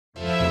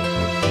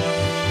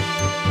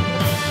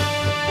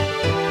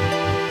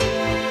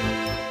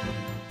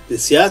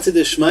B'siyata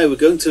d'shmai, we're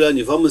going to learn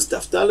Yevamot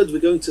Daf Daled. We're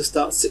going to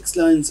start 6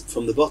 lines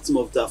from the bottom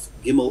of Daf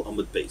Gimel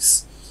Amud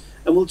Beis.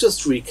 And we'll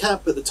just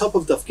recap. At the top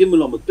of Daf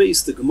Gimel Amud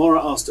Beis, the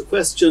Gemara asked a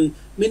question,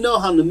 Mino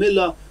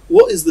hanamila,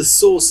 what is the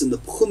source in the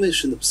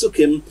Chumash and the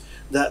Psukim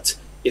that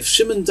if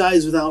Shimon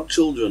dies without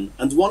children,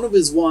 and one of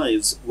his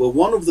wives were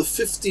one of the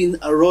 15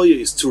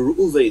 aroyos to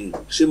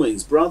Reuven,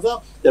 Shimon's brother,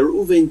 that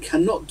Reuven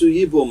cannot do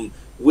Yibum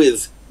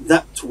with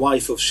that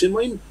wife of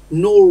Shimon,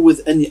 nor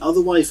with any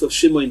other wife of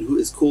Shimon who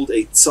is called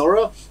a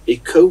tzara, a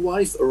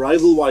co-wife, a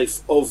rival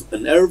wife of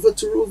an erva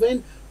to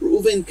Reuven.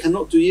 Reuven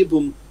cannot do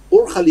Yibum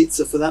or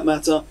chalitza for that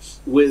matter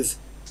with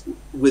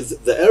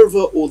the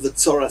erva or the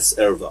tzaras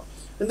erva.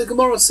 And the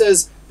Gemara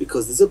says,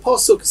 because there's a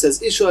pasuk, it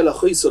says, Isha el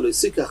achoiso lo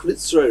yisikach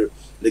litzrer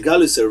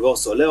legalus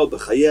ervos oleo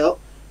b'chayel.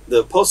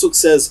 The pasuk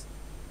says,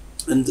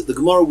 and the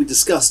Gemara we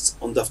discussed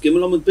on Daf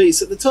Gimel Amud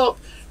Beis at the top,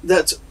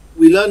 that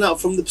we learn out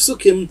from the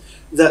psukim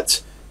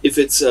that if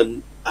it's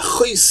an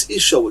achois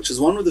isha, which is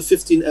one of the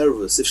 15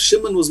 ervos, if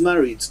Shimon was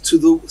married to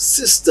the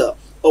sister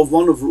of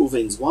one of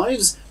Reuven's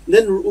wives,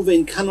 then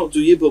Reuven cannot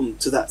do Yibum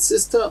to that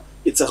sister.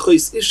 It's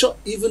achois isha,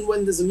 even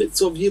when there's a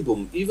mitzvah of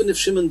Yibum. Even if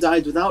Shimon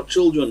died without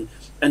children,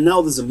 and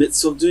now there's a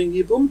mitzvah of doing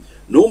Yibum,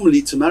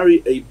 normally to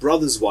marry a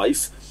brother's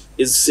wife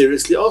is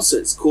seriously also.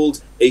 It's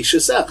called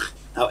Eishes Ach.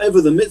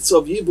 However, the mitzvah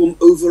of Yibum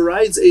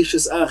overrides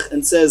Eishes Ach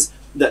and says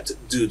that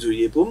do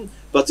Yibum.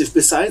 But if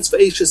besides for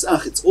Eishes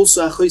Ach, it's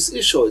also achois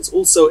isha, it's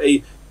also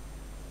a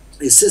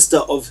sister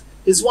of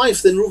his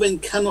wife, then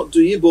Reuven cannot do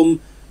Yibum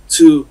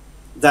to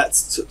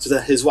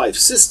his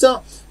wife's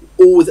sister,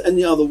 or with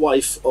any other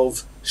wife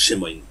of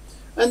Shimon.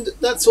 And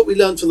that's what we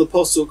learned from the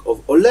pasuk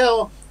of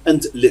Oleo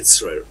and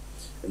Litzrer.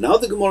 And now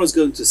the Gemara is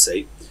going to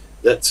say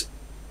that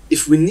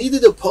if we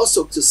needed a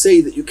pasuk to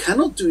say that you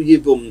cannot do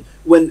Yibum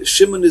when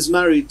Shimon is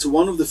married to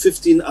one of the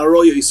 15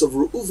 aroyos of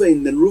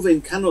Reuven, then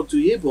Reuven cannot do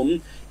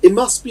Yibum, it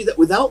must be that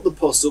without the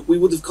pasuk we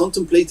would have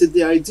contemplated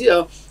the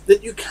idea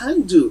that you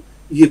can do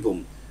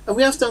Yibum. And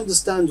we have to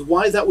understand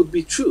why that would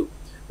be true.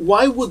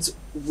 Why would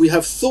we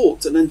have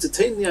thought and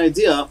entertained the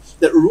idea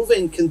that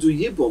Reuven can do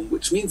Yibum,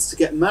 which means to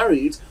get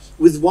married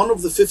with one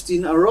of the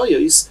 15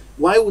 aroyos?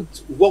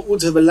 What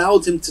would have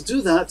allowed him to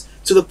do that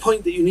to the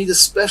point that you need a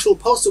special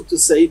pasuk to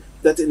say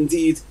that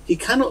indeed he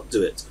cannot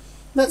do it?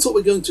 That's what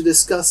we're going to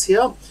discuss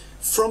here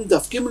from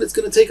Daf Gimel. It's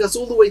going to take us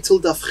all the way till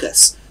Daf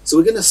Ches. So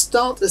we're going to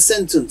start a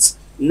sentence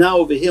now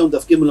over here on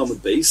Daf Gimel Amud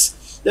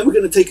Beis. Then we're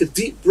going to take a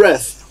deep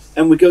breath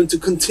and we're going to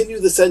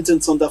continue the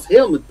sentence on Daf Hei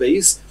Amud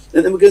Beis.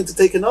 And then we're going to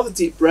take another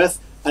deep breath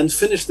and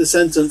finish the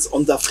sentence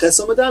on Daf Ches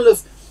Amud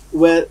Aleph,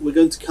 where we're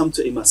going to come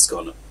to a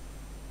maskana.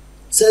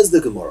 Says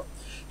the Gemara,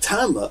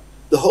 Tama,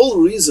 the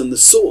whole reason, the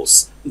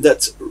source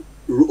that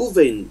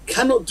Reuven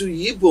cannot do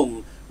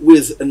Yibum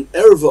with an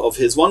erva of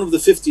his, one of the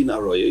 15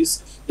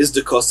 aroyos, is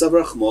the kosav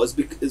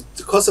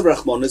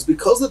rachmon, is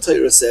because the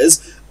Torah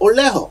says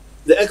Oleho,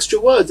 the extra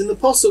word in the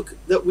pasuk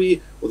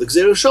or the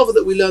Gzera Shava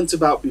that we learnt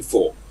about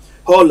before.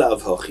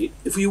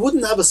 If we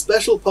wouldn't have a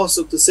special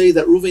pasuk to say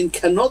that Reuven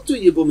cannot do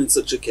Yibum in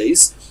such a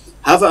case,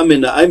 Hava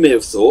Amina, I may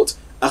have thought,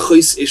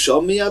 Achois Isha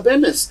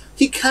miyabenes,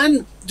 he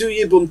can do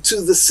Yibum to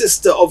the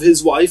sister of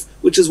his wife,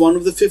 which is one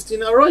of the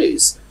 15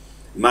 aroyos.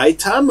 My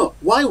Tama,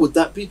 why would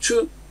that be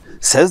true?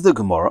 Says the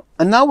Gemara,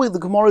 and now the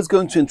Gemara is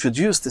going to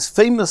introduce this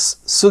famous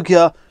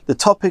sugya, the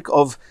topic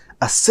of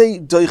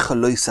Asay doicha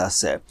lo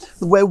yisaseh,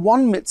 where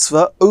one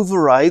mitzvah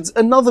overrides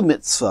another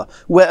mitzvah,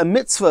 where a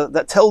mitzvah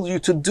that tells you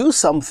to do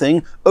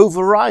something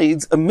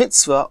overrides a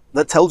mitzvah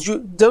that tells you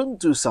don't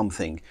do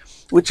something,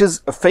 which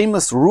is a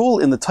famous rule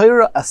in the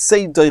Torah,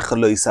 Asay doicha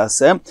lo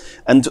yisaseh.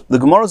 And the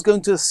Gemara is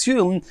going to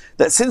assume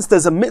that since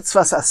there's a mitzvah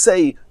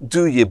asay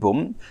do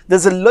yibum,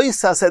 there's a lo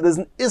yisaseh, there's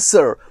an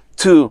isser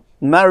to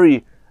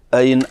marry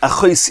an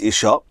achois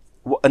isha,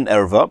 an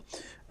erva.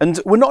 And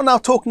we're not now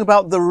talking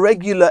about the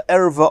regular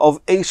erva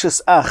of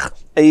Eishes Ach,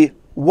 a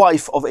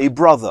wife of a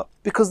brother,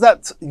 because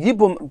that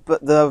Yibum,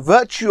 but the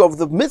virtue of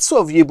the mitzvah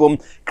of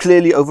Yibum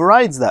clearly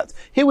overrides that.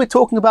 Here we're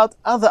talking about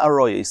other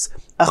aroyos.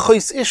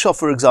 Achois Isha,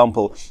 for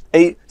example,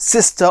 a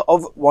sister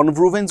of one of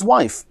Reuven's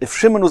wife. If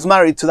Shimon was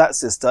married to that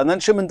sister, and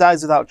then Shimon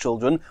dies without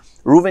children,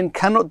 Reuven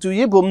cannot do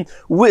Yibum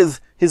with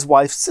his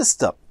wife's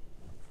sister.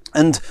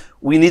 And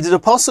we needed a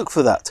pasuk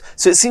for that.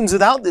 So it seems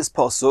without this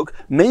pasuk,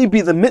 maybe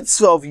the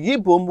mitzvah of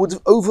Yibum would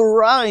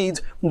override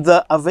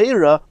the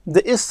Aveira,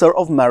 the Isser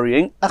of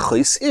marrying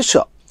Achois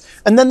Isha.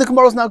 And then the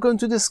Gemara is now going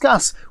to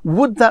discuss,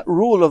 would that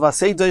rule of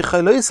Asay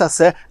doicha lo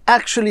yisaseh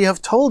actually have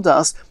told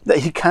us that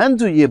he can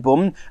do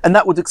Yibum, and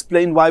that would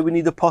explain why we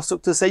need a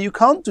pasuk to say you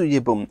can't do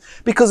Yibum.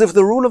 Because if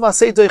the rule of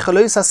Asay doicha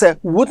lo yisaseh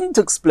wouldn't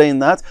explain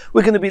that,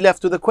 we're going to be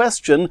left with a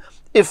question,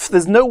 if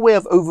there's no way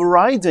of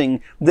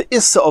overriding the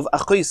Issa of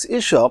Achois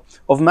Isha,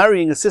 of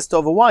marrying a sister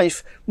of a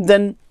wife,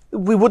 then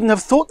we wouldn't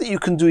have thought that you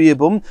can do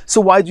Yibum,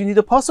 so why do you need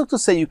a pasuk to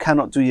say you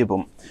cannot do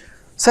Yibum?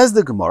 Says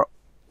the Gemara,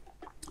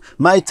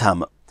 my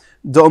Tama,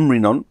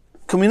 Domrinon,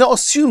 can we not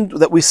assume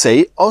that we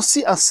say,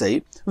 Osi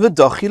aseh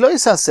v'dochi lo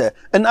yisaseh?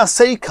 An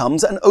aseh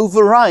comes and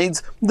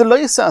overrides the lo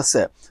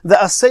yisaseh. The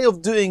aseh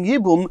of doing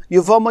yibum,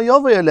 Yevama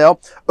Yovei Eleh,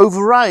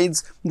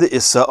 overrides the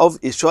issa of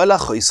isha ala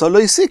choisa lo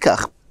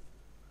yisikach.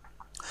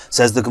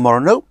 Says the Gemara,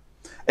 no.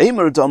 When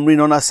do we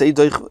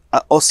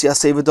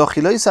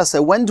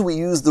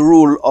use the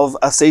rule of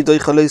aseh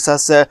doicha lo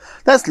yisaseh?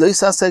 That's lo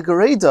yisaseh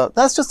gereda.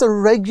 That's just a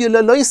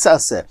regular lo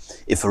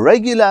yisaseh. If a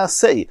regular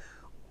aseh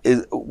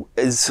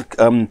is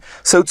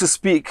so to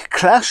speak,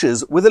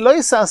 clashes with a lo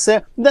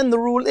yisaseh, then the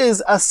rule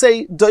is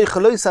aseh doicha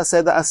lo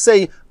yisaseh. The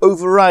aseh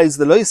overrides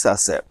the lo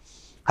yisaseh.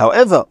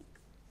 However,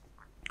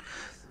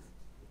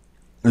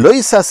 lo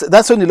yisaseh,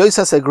 that's only lo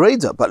yisaseh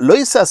gereda, but lo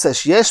yisaseh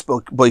sheyesh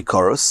boi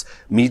koros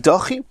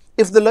midochi.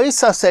 If the lo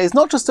yisaseh is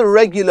not just a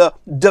regular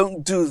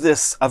don't do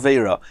this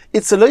avera,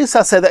 it's a lo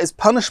yisaseh that is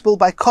punishable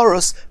by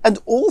koros, and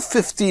all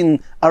 15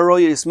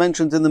 aroyos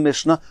mentioned in the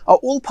Mishnah are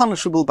all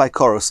punishable by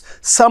koros.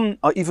 Some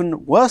are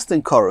even worse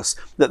than koros,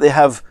 that they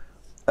have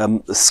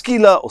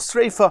skila or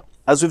streifa,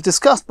 as we've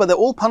discussed, but they're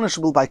all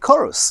punishable by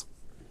koros.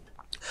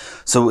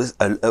 So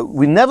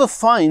we never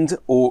find,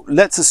 or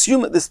let's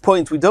assume at this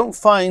point, we don't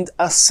find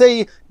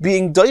aseh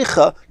being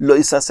doicha lo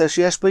yisaseh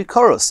sheyesh boi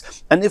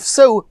koros. And if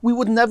so, we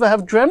would never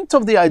have dreamt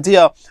of the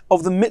idea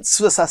of the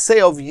mitzvahs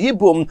aseh of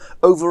yibum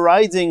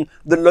overriding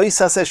the lo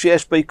yisaseh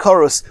sheyesh boi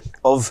koros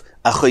of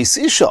achois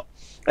isha.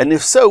 And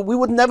if so, we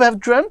would never have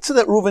dreamt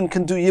that Reuven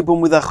can do yibum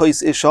with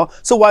achois isha.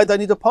 So why do I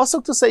need a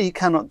pasuk to say he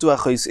cannot do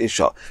achois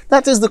isha?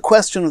 That is the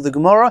question of the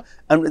Gemara,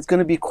 and it's going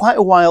to be quite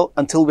a while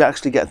until we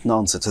actually get an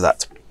answer to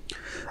that.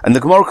 And the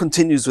Gemara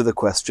continues with a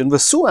question.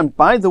 V'su, and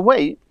by the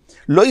way,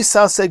 lo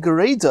yisaseh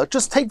gereda,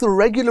 just take the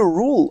regular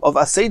rule of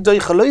aseh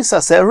doicha lo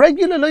yisaseh, a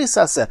regular lo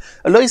yisaseh,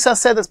 a lo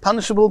yisaseh that's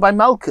punishable by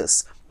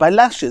malchus, by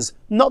lashes,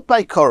 not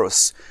by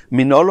koros.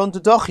 Minolon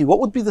dedochi, what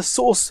would be the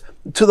source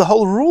to the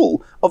whole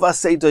rule of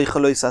aseh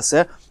doicha lo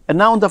yisaseh? And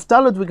now in Daf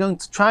Daled we're going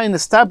to try and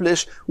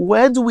establish,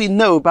 where do we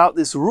know about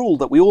this rule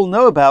that we all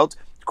know about,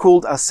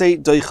 called aseh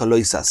doicha lo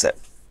yisaseh?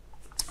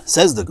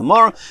 Says the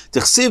Gemara,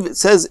 Tichsiv, it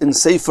says in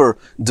Sefer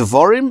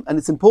Devarim, and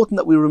it's important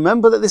that we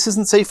remember that this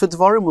isn't Sefer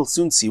Devarim, we'll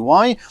soon see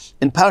why.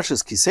 In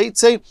Parshas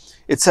Kiseitze,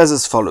 it says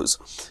as follows.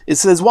 It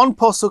says one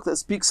posuk that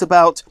speaks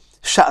about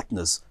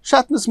shatnez.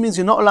 Shatnez means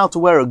you're not allowed to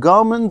wear a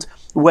garment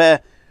where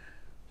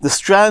the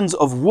strands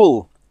of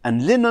wool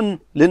and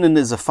linen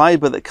is a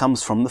fiber that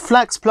comes from the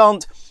flax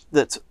plant,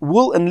 that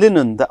wool and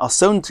linen that are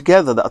sewn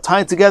together, that are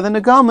tied together in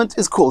a garment,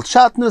 is called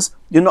shatnez.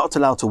 You're not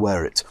allowed to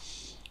wear it.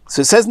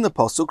 So it says in the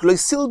pasuk, "Lo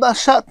silba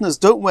shatnez,"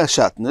 don't wear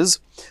shatnez.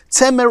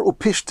 Tzemer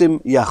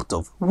upishtim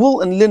yachtov,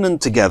 wool and linen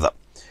together.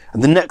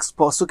 And the next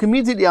pasuk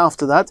immediately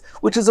after that,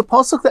 which is a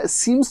pasuk that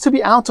seems to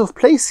be out of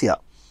place here,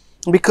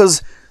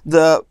 because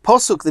the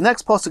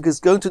next pasuk is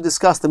going to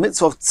discuss the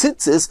mitzvah of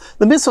tzitzis.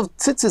 The mitzvah of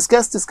tzitzis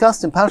gets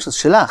discussed in Parshas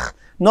Shelach,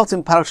 not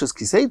in Parshas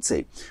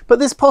Kiseitze. But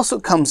this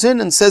pasuk comes in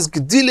and says,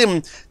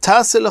 "Gdilim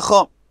ta'aseh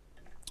lecha."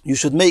 You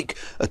should make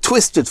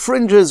twisted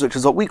fringes, which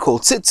is what we call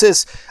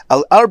tzitzis,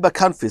 al arba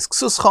kanfis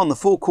ksuscha, on the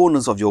four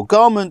corners of your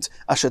garment,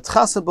 ashet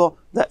chasabo,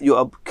 that you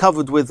are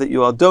covered with, that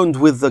you are adorned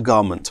with the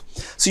garment.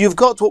 So you've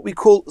got what we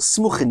call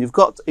smuchin. You've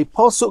got a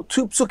pasuk,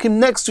 two psukim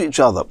next to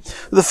each other.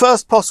 The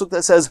first pasuk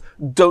that says,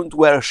 don't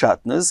wear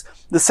shatnez.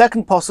 The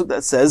second pasuk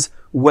that says,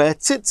 wear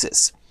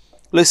tzitzis.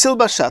 Lo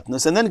silba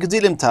shatnez, and then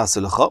gedilim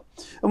ta'aseh lecha.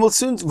 And we'll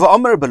soon,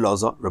 v'omer Rabbi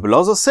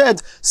Elazar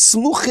said,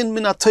 smuchin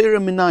min ha'torah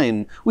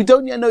minayin. We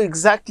don't yet know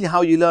exactly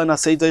how you learn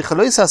aseh doicha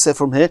lo yisaseh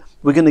from here.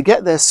 We're going to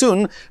get there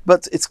soon,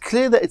 but it's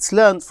clear that it's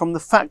learned from the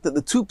fact that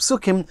the two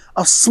psukim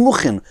are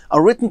smuchin,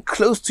 are written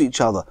close to each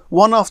other,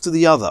 one after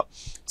the other.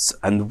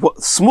 And what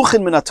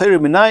smuchin min ha'torah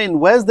minayin,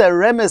 where's their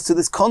remes to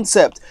this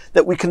concept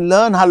that we can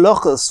learn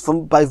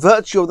halachas by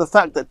virtue of the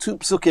fact that two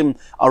psukim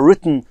are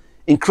written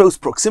in close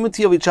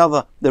proximity of each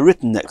other, they're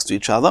written next to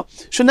each other.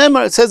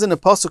 Shenemar, it says in a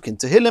pasuk in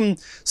Tehillim,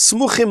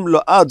 smuchim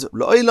lo'ad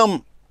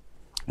lo'olam,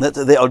 that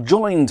they are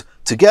joined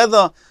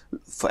together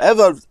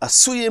forever,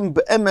 asuyim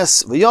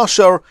be'emes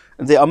v'yashar,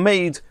 and they are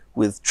made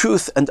with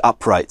truth and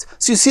upright.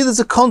 So you see there's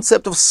a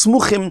concept of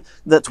smuchim,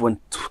 that when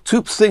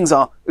two things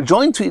are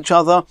joined to each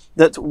other,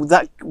 that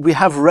we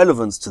have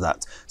relevance to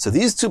that. So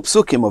these two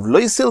psukim of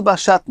lo silba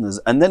shatnez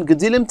and then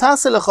gedilim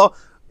ta'aseh lecha,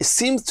 it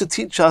seems to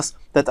teach us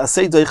that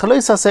aseh doicha lo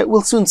yisaseh,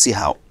 we'll soon see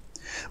how.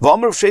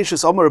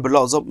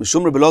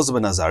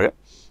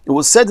 It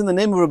was said in the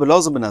name of Rabbi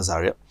Elazar ben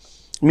Azariah,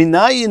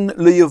 minayin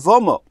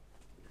leyevama.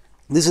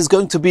 This is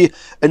going to be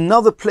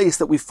another place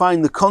that we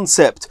find the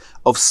concept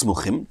of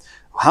smuchim.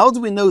 How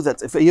do we know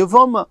that? If a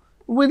yevama,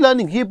 we're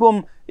learning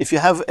Yibum, if you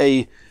have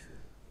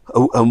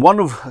one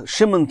of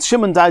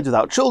Shimon died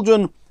without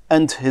children,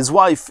 and his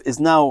wife is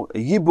now a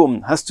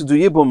Yibum, has to do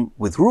Yibum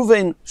with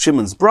Ruvain,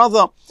 Shimon's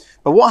brother.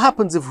 But what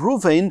happens if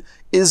Ruvain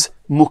is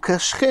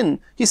mukashchin?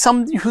 He's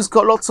somebody who's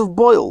got lots of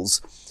boils.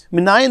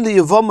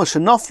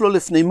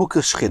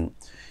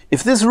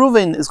 If this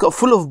Ruvain is got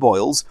full of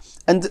boils,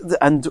 and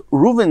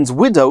Ruvain's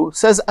widow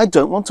says, I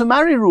don't want to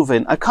marry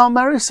Ruvain, I can't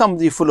marry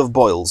somebody full of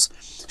boils.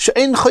 So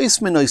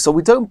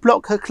we don't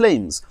block her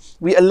claims.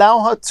 We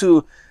allow her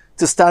to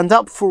to stand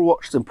up for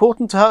what's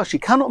important to her. She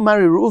cannot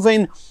marry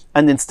Reuven,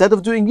 and instead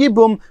of doing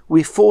Yibum,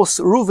 we force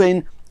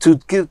Reuven to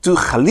do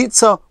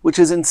Chalitza, which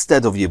is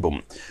instead of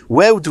Yibum.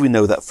 Where do we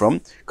know that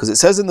from? Because it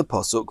says in the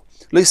Pasuk,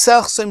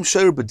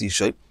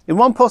 in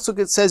one Pasuk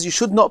it says you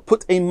should not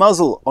put a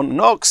muzzle on an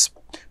ox,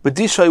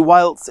 B'dishay,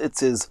 whilst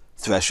it is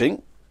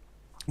threshing.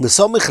 And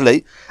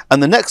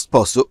the next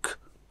Pasuk,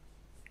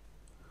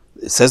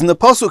 it says in the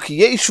Pasuk,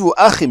 Yeshu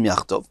Achim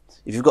Yachtov,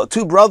 if you've got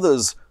two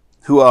brothers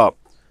who are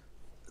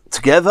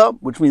together,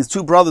 which means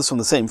two brothers from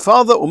the same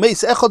father, which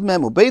is the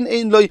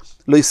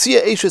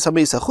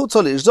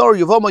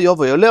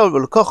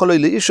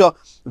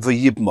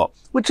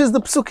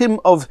psukim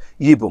of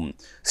Yibum.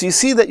 So you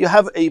see that you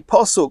have a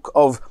pasuk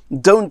of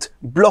don't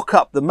block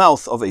up the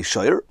mouth of a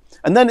shoyer,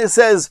 and then it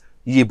says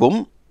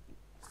Yibum.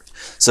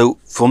 So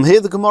from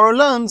here the Gemara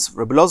learns,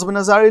 Rabbi Elazar ben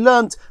Azari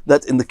learned,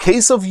 that in the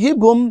case of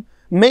Yibum,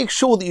 make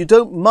sure that you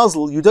don't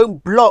muzzle, you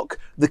don't block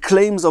the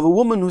claims of a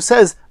woman who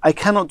says, I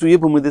cannot do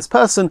Yibum with this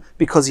person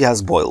because he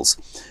has boils.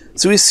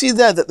 So we see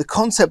there that the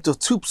concept of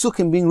two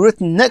psukim being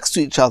written next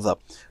to each other,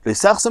 and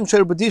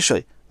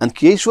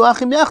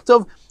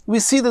we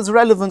see there's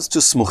relevance to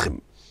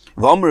smuchim.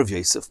 Rav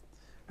Yosef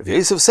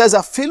says,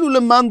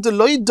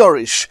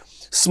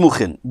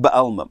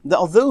 there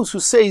are those who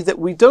say that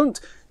we don't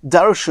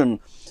darshan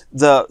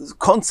the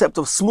concept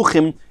of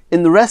smuchim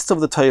in the rest of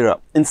the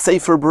Torah, in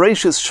Sefer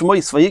Bereshis,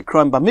 Shmois,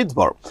 Vayikra, and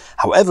Bamidbar.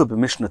 However,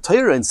 B'Mishnah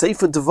Torah, in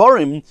Sefer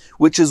Devarim,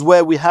 which is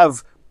where we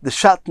have the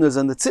Shatners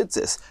and the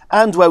Tzitzis,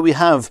 and where we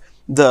have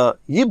the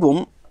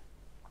Yibum,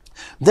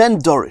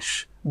 then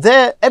Dorish.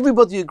 There,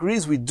 everybody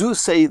agrees, we do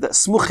say that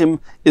Smuchim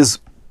is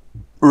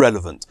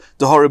relevant.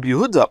 The Rabbi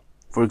Yehuda,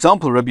 for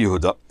example, Rabbi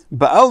Yehuda,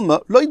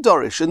 Ba'alma, Loi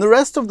Dorish. In the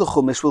rest of the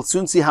Chumash, we'll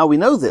soon see how we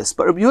know this,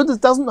 but Rabbi Yehuda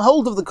doesn't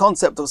hold of the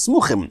concept of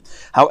Smuchim.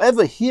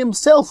 However, he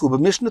himself, Uba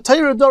Mishnah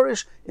Torah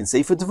Dorish, in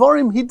Sefer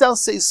Devarim, he does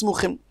say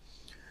Smuchim.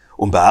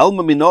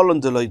 Ba'alma Minolan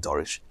de Loi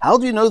Dorish. How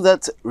do you know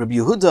that Rabbi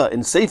Yehuda,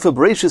 in Sefer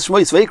Bereshis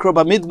Shmois Veikra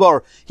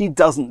Bamidbar, he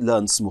doesn't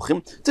learn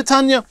Smuchim?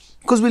 Titania,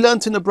 because we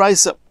learned in a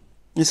Brisa.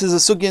 This is a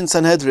Sugya in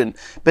Sanhedrin.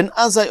 Ben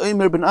Azai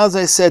Omer, Ben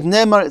Azai said,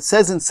 Nemar, it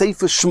says in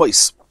Sefer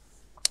Shmois,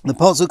 the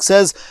pasuk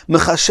says,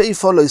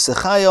 "Mechashefa lo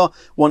sechaya."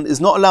 One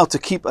is not allowed to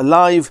keep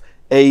alive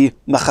a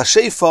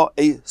mechashefa,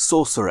 a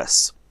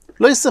sorceress.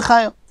 Lo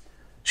sechaya.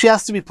 She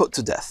has to be put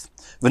to death.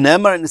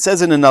 V'ne'emar, and it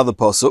says in another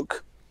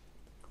pasuk,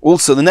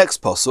 also the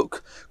next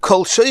pasuk,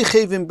 "Kol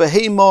sheichevim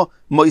behema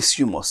mois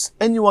yumos."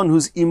 Anyone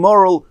who's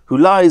immoral, who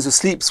lies or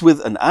sleeps with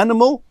an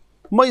animal,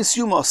 mois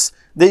yumos,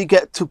 they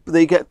get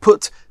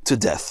put to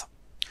death.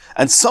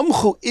 And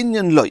samchu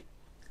inyan loy.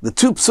 The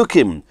two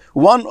psukim,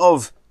 one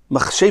of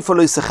Machshefa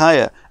lo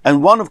sechaya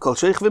and one of Kol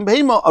Sheichevim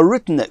Behema, are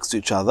written next to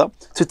each other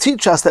to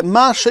teach us that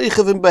Ma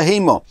Sheichevim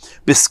Behema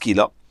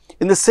Biskila.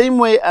 In the same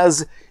way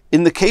as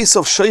in the case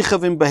of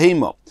Sheichevim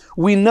Behema,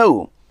 we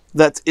know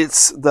that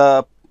it's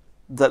the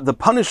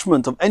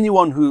punishment of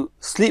anyone who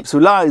sleeps, who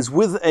lies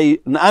with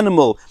an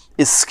animal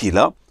is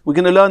skila. We're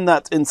going to learn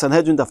that in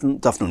Sanhedrin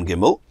Daf Nun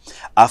Gimel.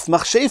 Af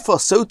Machshefa,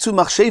 so too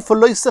Machshefa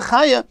lo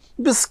sechaya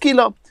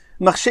Biskila.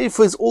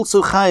 Machshefa is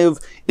also chayav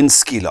in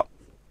skila.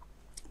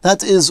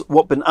 That is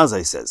what Ben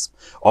Azai says.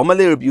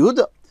 Omale Rabbi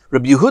Yehuda.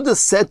 Rabbi Yehuda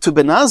said to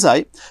Ben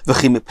Azai,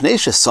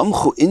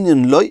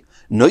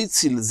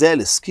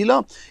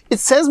 it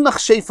says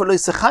Machshefa lo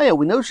sechaya.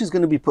 We know she's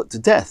going to be put to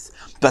death.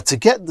 But to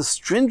get the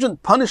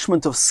stringent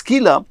punishment of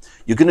skila,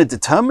 you're going to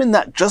determine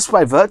that just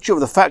by virtue of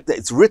the fact that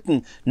it's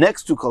written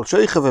next to Kol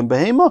Sheichev and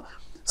Behema.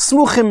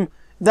 Smuchim,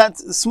 that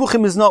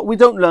Smuchim is not, we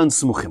don't learn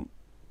Smuchim.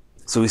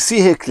 So we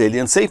see here clearly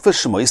in Sefer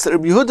Shmois that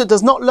Rabbi Yehuda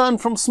does not learn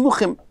from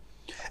Smuchim.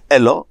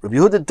 Elo, Rabbi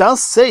Yehuda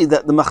does say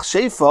that the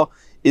Machshefa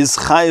is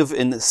chayav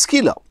in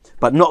skila,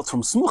 but not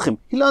from smuchim.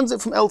 He learns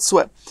it from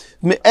elsewhere.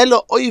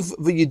 Me'elo oiv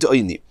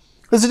v'yidoini.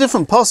 There's a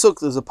different pasuk.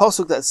 There's a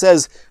pasuk that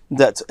says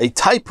that a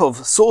type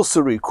of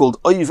sorcery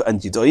called oiv and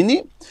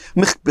yidoini,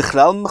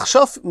 bichlal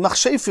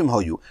machshefim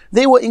hoyu.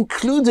 They were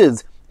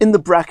included in the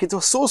bracket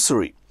of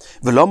sorcery.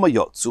 V'lama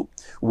yotzu.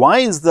 Why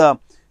is the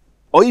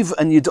Oiv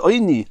and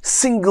Yidoini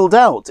singled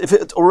out? If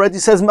it already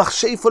says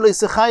Machshefa lo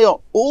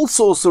sechaya, all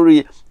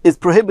sorcery is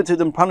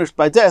prohibited and punished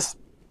by death.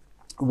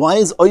 Why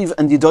is Oiv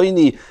and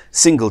Yidoini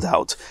singled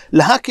out?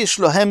 Lahakish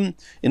lohem,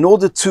 in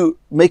order to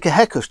make a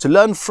hekesh, to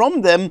learn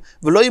from them,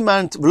 v'loi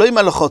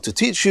malachot, to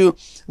teach you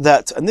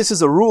that, and this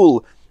is a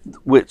rule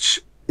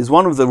which is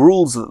one of the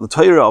rules of the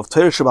Torah of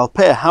Torah Shabbal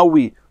Peh, how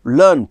we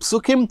learn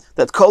psukim,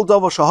 that kol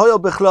davar shahoya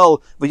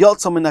bechlal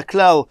v'yotza min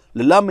haklal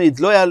lelamid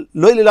lo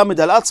lelamid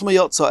al atzma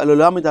yotza elo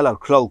lelamid al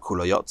klal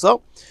kula yotza.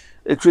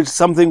 It is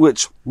something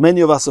which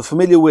many of us are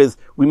familiar with.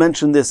 We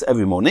mention this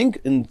every morning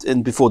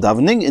in before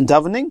davening. In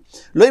davening,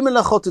 lo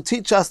melachot, to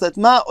teach us that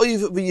ma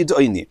oiv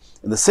v'yidoini,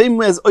 in the same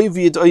way as oiv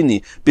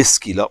v'yidoini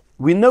biskila.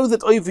 We know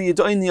that oiv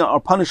v'yidoini are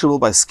punishable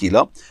by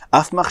skila.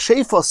 Af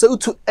machshefa, so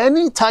to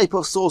any type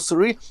of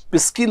sorcery,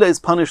 biskila is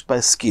punished by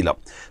skila.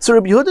 So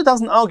Rabbi Yehuda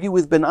doesn't argue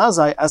with Ben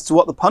Azai as to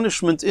what the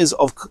punishment is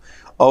of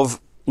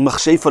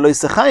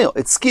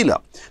It's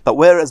skila. But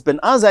whereas Ben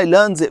Azai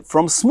learns it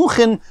from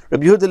smuchin,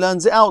 Rabbi Yehuda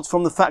learns it out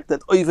from the fact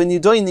that oiven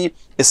yidoini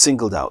is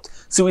singled out.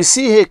 So we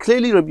see here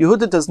clearly Rabbi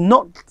Yehuda does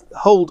not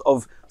hold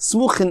of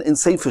smuchin in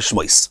Sefer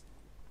Shmois.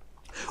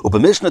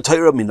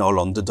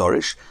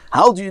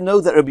 How do you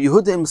know that Rabbi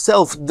Yehuda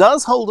himself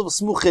does hold of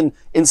smuchin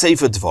in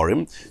Sefer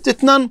Dvorim?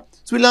 Ditnan,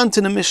 as we learned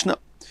in the Mishnah.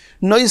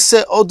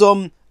 Noise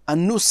odom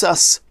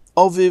anusas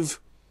oviv,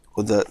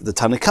 or the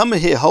Tanakama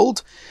here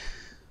hold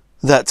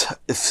that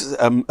if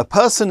a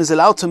person is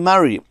allowed to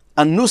marry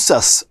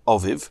anusas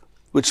oviv,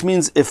 which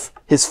means if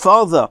his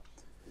father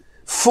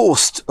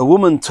forced a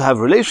woman to have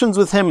relations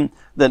with him,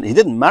 then he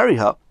didn't marry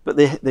her, but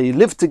they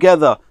lived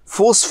together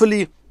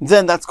forcefully,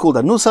 then that's called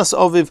anusas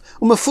oviv.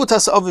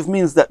 Umafutas oviv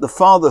means that the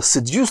father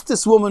seduced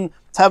this woman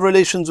to have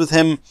relations with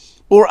him,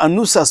 or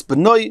anusas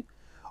benoi,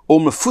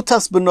 or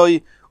mafutas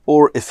benoi,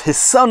 or if his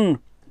son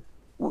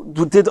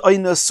did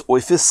oinus, or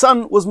if his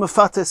son was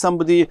mafate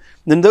somebody,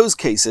 in those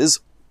cases,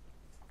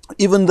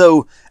 even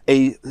though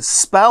a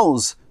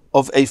spouse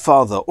of a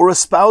father or a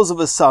spouse of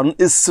a son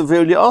is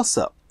severely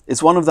asa,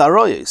 it's one of the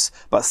arroyos.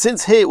 But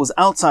since here it was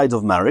outside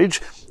of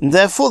marriage, and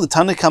therefore the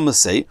Tanakhama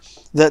say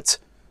that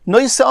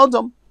noise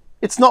adam,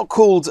 it's not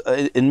called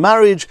in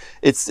marriage.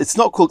 It's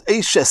not called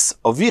eishes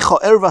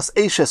avicha ervas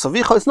eishes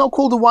avicha. It's not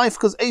called a wife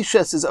because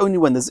eishes is only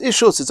when there's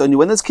ishus. It's only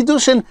when there's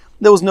kiddushin.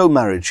 There was no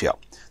marriage here.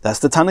 That's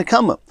the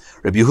Tanakhama.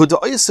 Rabbi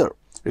Yehuda oiser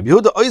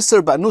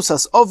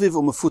ba'nusas oviv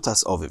or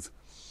mefutas oviv.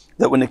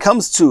 That when it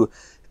comes to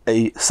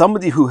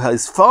somebody who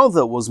his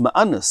father was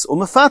ma'anas or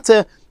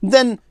mafate,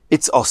 then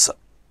it's osa.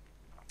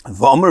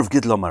 V'omer of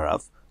Gidl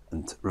Marav,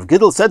 and Rav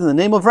Gidl said in the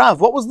name of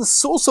Rav, what was the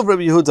source of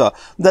Rabbi Yehuda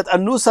that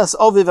anusas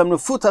oviv and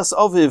mefutas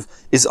oviv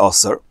is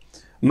oser?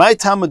 My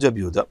tamad Rabbi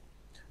Yehuda,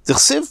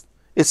 T'chsiv,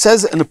 it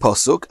says in a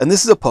pasuk, and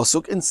this is a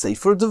pasuk in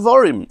Sefer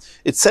Devarim.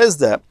 It says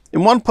there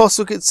in one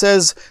pasuk, it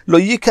says lo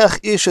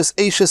yikach ishes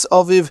eishes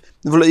oviv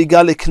v'lo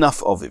yigale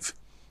knaf oviv.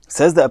 It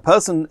says that a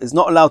person is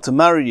not allowed to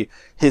marry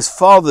his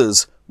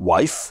father's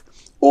wife,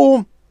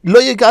 or lo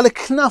yigale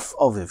knaf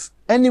oviv,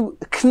 any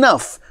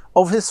knaf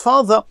of his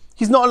father,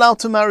 he's not allowed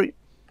to marry.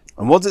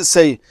 And what does it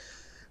say?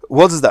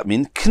 What does that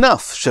mean?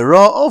 Knaf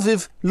shera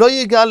oviv lo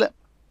yigale,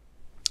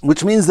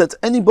 which means that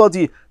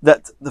anybody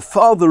that the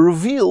father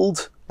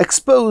revealed,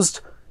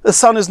 exposed, the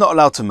son is not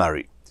allowed to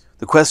marry.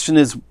 The question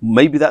is,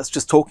 maybe that's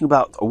just talking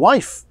about a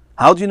wife.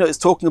 How do you know it's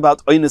talking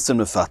about oinus and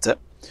mefate?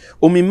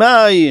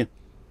 Umimai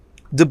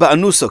de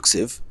ba'anusa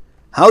ksiv.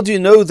 How do you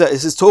know that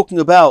this is talking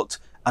about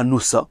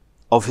anusa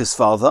of his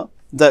father?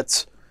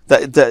 That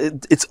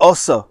it's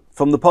osa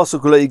from the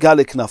pasuk lo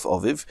yigale knaf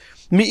oviv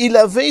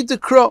mi'ilavei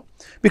dekra,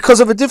 because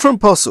of a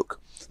different pasuk.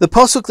 The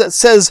pasuk that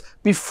says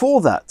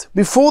before that,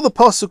 before the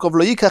pasuk of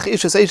lo yikach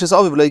ishes eishes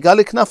oviv lo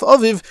yigale knaf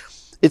oviv,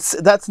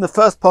 that's in the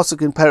first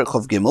pasuk in Perek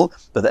Chav Gimel.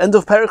 But the end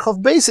of Perek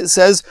Chav Beis it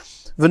says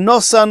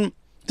v'nosan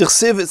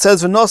d'chsiv. It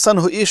says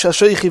v'nosan hu ish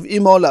ashoichiv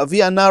imo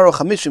la'avia naro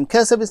chamishim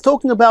kesef. It's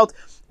talking about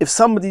if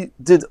somebody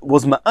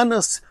was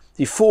ma'anas,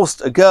 he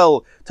forced a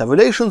girl to have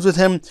relations with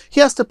him, he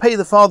has to pay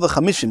the father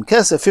chamishim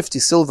kesef, 50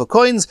 silver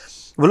coins.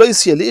 V'lo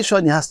yisiyah li'isha,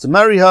 and he has to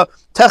marry her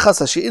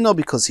techas hashi'ino,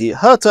 because he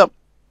hurt her.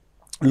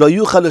 Lo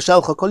yuchal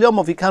l'shalcha kol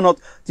yomov, he cannot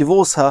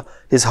divorce her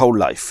his whole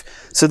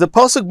life. So the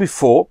pasuk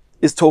before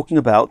is talking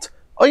about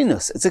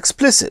oinus. It's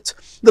explicit.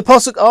 The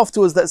pasuk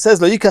afterwards that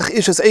says lo yikach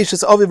ishes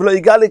eishes aviv lo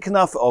yigale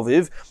knaf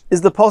aviv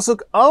is the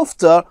pasuk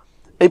after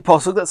a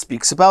pasuk that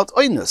speaks about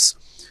oinus.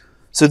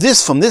 So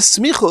this, from this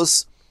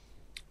smichus,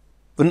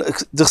 then after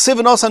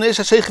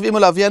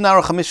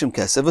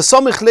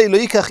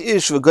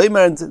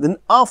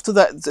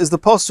that is the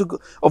pasuk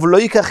of lo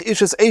yikach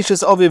ishes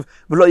eishes aviv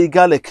lo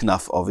yigale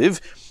knaf aviv.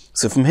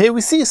 So from here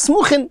we see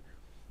smuchin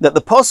that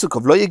the pasuk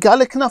of lo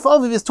yigale knaf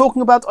aviv is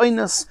talking about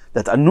oinus,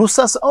 that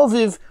anusas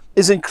aviv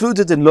is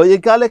included in lo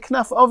yigale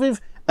knaf aviv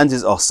and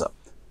is osar.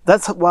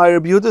 That's why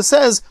Rabbi Yehuda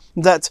says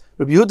that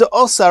Rabbi Yehuda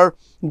osar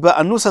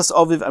ba'anusas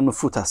aviv and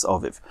mefutas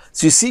aviv.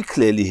 So you see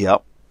clearly here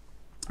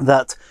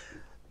that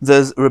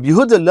Rabbi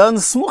Yehuda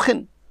learns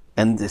smuchin,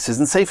 and this is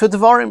in Sefer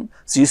Devarim.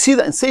 So you see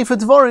that in Sefer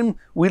Devarim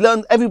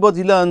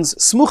everybody learns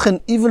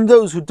smuchin, even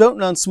those who don't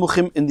learn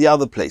smuchim in the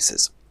other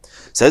places.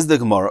 Says the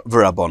Gemara,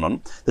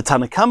 V'Rabbanon, the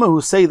Tanakama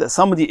who say that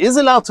somebody is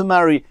allowed to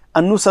marry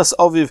anusas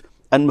aviv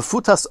and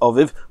mefutas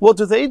aviv, what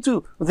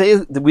do?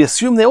 We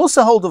assume they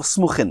also hold of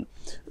smuchin.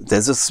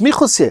 There's a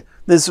smichus here.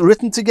 There's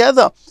written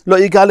together. Lo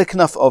yigale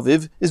knaf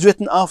aviv is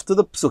written after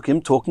the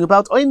psukim talking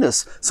about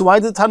oinus. So why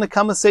did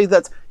Tanakama say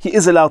that he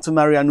is allowed to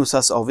marry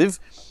anusas aviv?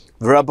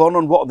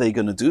 Rabbanon, what are they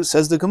going to do?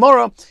 Says the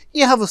Gemara,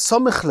 you have a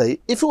somichle.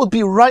 If it would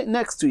be right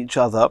next to each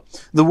other,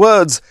 the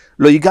words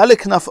lo yigale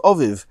knaf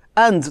aviv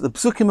and the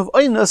psukim of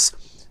oinus,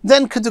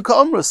 then keduka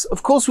omrus.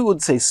 Of course, we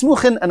would say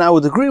smuchin, and I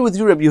would agree with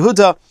you, Rabbi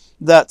Yehuda,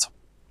 that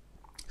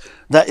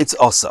it's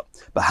osa.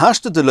 But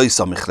hashta de lo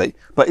samichle,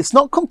 but it's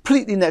not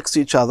completely next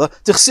to each other.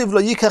 T'chsiv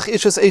lo yikach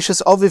ishes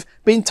eishes aviv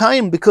bein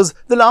time, because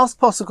the last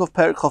pasuk of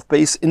Perek Chav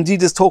Beis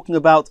indeed is talking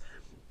about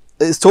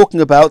is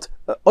talking about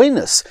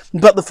oinus.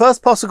 But the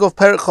first pasuk of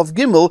Perek Chav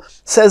Gimel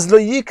says, Lo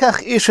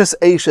yikach ishes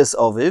eishes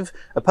aviv.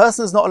 A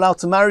person is not allowed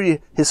to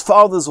marry his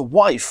father's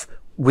wife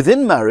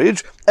within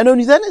marriage, and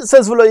only then it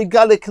says, V'lo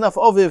yigale knaf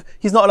aviv.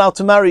 He's not allowed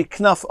to marry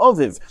knaf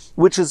aviv,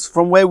 which is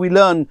from where we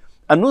learn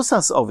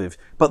anusas aviv.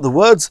 But the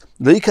words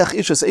Lo yikach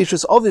ishes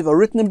eishes aviv are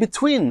written in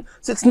between,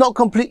 so it's not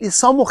completely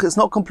samuch, it's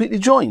not completely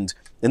joined.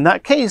 In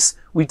that case,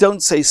 we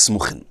don't say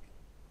smuchin.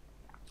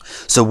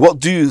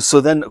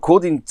 So then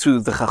according to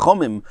the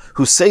Chachomim,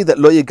 who say that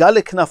lo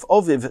yegale knaf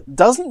oviv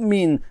doesn't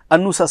mean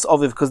anusas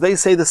oviv, because they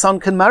say the son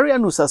can marry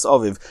anusas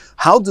oviv.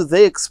 How do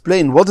they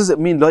explain, what does it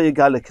mean lo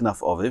yegale knaf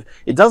oviv?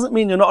 It doesn't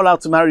mean you're not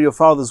allowed to marry your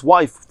father's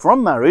wife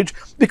from marriage,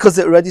 because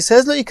it already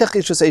says lo yikach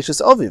ishes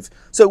eishes oviv.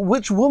 So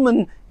which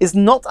woman is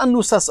not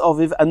anusas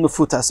oviv and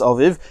mefutas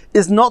oviv,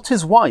 is not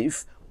his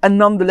wife, and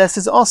nonetheless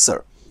is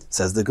aser?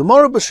 Says the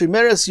Gemara,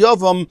 b'shimeres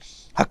yavam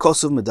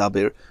hakosuv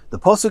medabir. The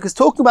pasuk is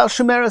talking about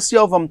Shemeres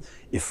Yavam.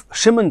 If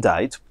Shimon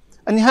died,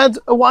 and he had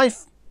a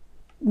wife,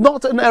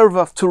 not an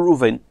Erev to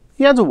Reuven,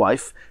 he had a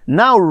wife,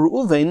 now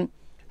Reuven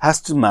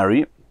has to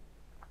marry,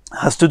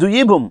 has to do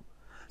Yibum.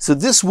 So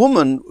this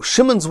woman,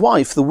 Shimon's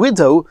wife, the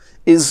widow,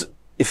 is,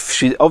 if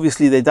she,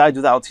 obviously he died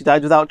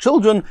without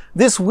children,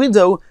 this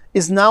widow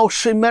is now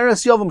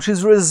Shemeres Yavam.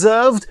 She's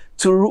reserved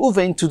to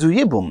Reuven to do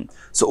Yibum.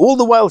 So all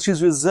the while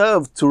she's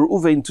reserved to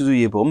Reuven to do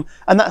Yibum,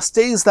 and that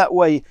stays that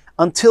way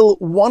until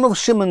one of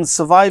Shimon's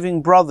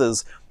surviving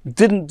brothers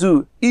didn't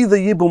do either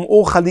Yibum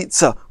or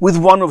Chalitza with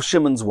one of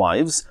Shimon's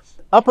wives.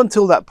 Up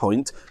until that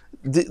point,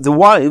 the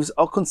wives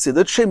are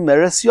considered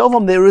Shemeres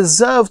Yavam. They're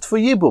reserved for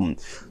Yibum.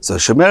 So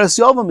Shemeres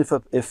Yavam,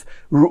 if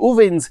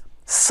Reuven's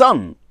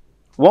son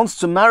wants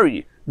to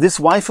marry this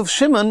wife of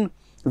Shimon,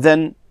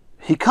 then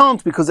he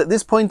can't, because at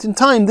this point in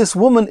time, this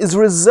woman is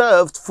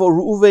reserved for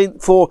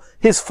Reuven, for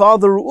his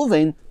father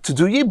Reuven to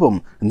do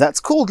Yibum. And that's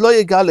called Lo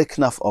Yegale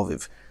Knaf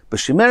Oviv.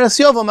 B'shimeres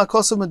Yavam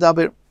hakosuv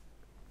medaber.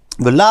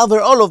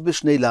 V'laver olov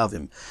b'shnei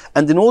lavim.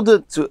 And in order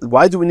to,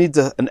 why do we need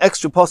an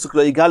extra pasuk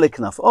Lo Yegale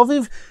Knaf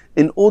Oviv?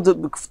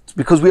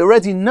 Because we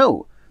already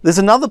know. There's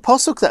another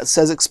pasuk that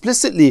says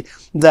explicitly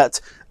that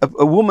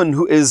a woman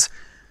who is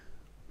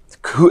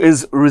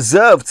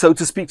reserved, so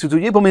to speak, to do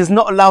Yibum is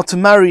not allowed to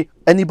marry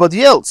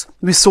anybody else.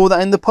 We saw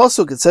that in the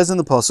pasuk. It says in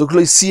the pasuk,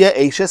 Lo yisia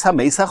eishes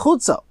hameis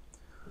hachutza.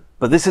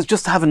 But this is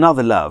just to have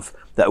another love.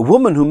 That a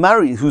woman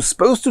who's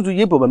supposed to do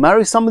Yibum and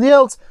marry somebody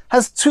else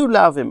has two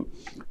lavim.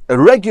 A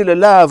regular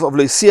lav of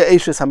Lo yisia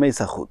eishes hameis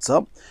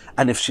hachutza,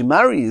 and if she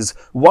marries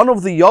one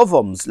of the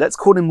Yavoms, let's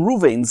call him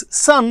Reuven's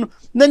son,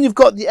 then you've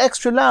got the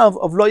extra lav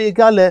of Lo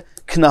yegale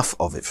knaf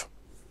oviv.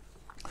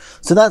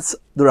 So that's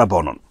the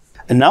Rabbanon.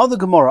 And now the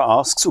Gemara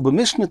asks, Uba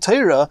Mishnah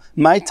Torah,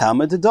 my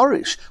Tama de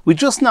Dorish. We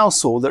just now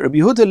saw that Rabbi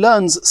Yehuda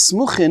learns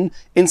smuchin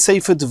in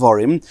Sefer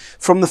Dvorim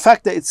from the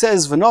fact that it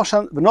says,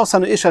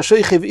 V'nosanu ish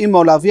ha-shoichiv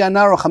imo lavi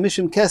anaro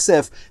chamishim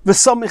kesef,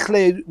 v'samich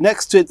le,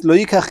 next to it, lo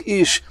yikach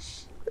ish,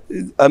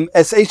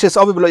 es eishes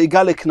aviv lo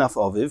yigale knaf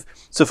aviv.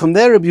 So from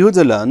there Rabbi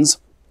Yehuda learns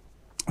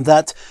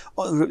that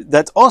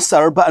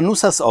osar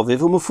ba'anusas aviv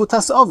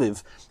u'mufutas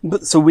aviv.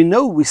 But so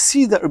we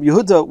see that Rabbi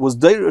Yehuda was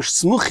deirish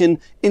smuchin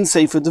in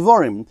Sefer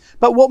Dvorim.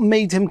 But what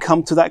made him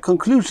come to that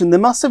conclusion?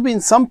 There must have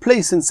been some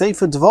place in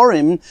Sefer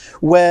Dvorim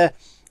where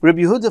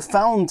Rabbi Yehuda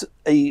found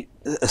a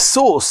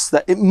source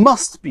that it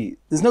must be.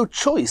 There's no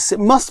choice.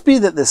 It must be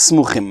that there's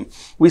smuchim.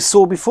 We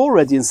saw before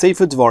already in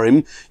Sefer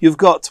Dvorim.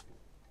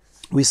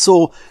 We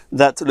saw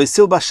that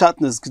loisil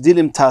bashatnas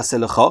gdilim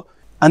ta'aselecha,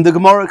 and the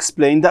Gemara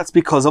explained that's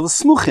because of a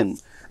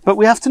smuchin. But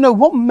we have to know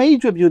what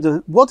made Rabbi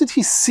Yehuda, what did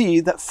he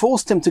see that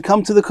forced him to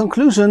come to the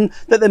conclusion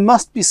that there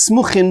must be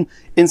smuchin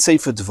in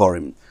Sefer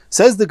Dvorim.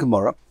 Says the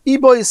Gemara,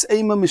 Ibois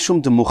eima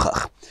mishum de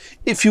muchach.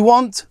 If you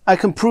want, I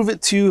can prove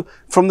it to you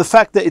from the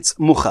fact that it's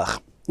muchach,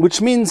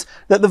 which means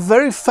that the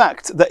very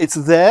fact that it's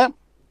there,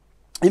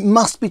 it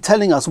must be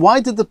telling us, why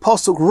did the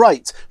pasuk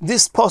write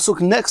this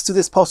pasuk next to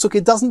this pasuk?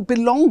 It doesn't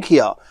belong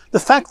here. The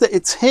fact that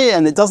it's here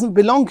and it doesn't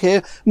belong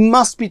here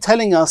must be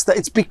telling us that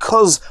it's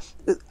because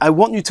I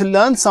want you to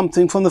learn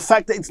something from the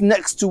fact that it's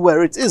next to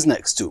where it is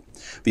next to.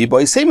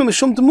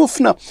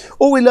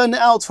 Or we learn it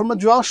out from a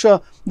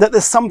drasha that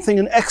there's something,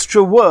 an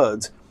extra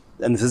word.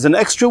 And if there's an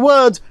extra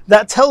word,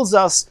 that tells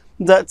us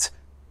that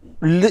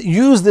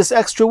use this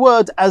extra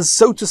word as,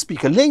 so to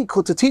speak, a link,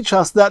 or to teach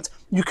us that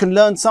you can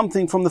learn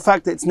something from the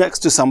fact that it's next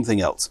to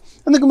something else.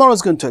 And the Gemara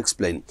is going to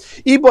explain.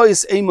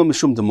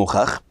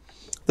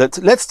 That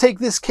let's take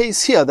this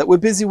case here that we're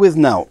busy with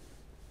now,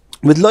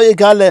 with Lo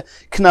Yegale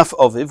Knaf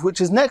Oviv,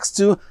 which is next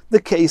to the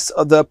case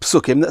of the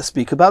psukim that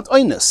speak about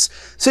oinus.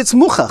 So it's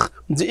muchach.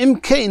 D'im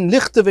kein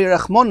lichte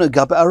ve'rachmona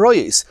gab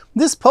aroyes.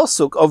 This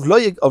pasuk of Lo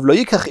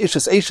Yikach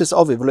ishes eishes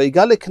Oviv, Lo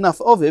Yegale Knaf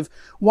Oviv,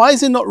 why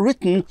is it not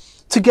written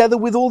together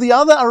with all the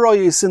other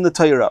aroyes in the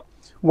Torah?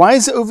 Why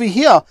is it over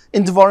here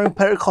in Dvarim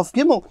Perek Chav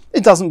Gimel?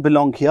 It doesn't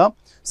belong here.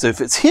 So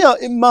if it's here,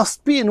 it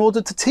must be in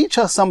order to teach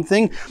us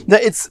something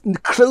that it's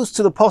close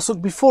to the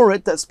pasuk before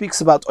it that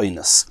speaks about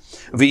oinus.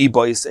 V'i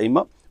bois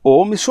ema.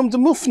 or mishum de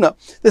mufna.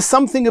 There's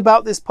something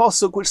about this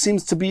pasuk which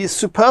seems to be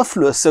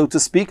superfluous, so to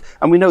speak,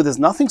 and we know there's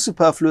nothing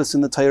superfluous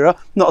in the Torah,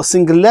 not a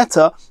single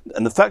letter,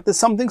 and the fact that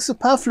something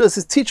superfluous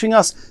is teaching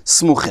us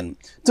smuchin.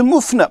 De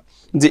mufna,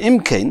 de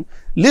imkein,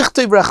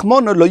 lichtei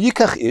rachmona lo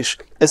yikach ish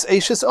es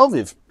eishes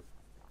aviv.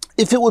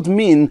 If it would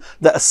mean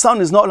that a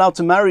son is not allowed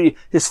to marry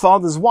his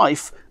father's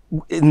wife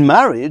in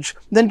marriage,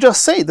 then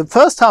just say the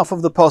first half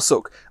of the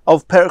pasuk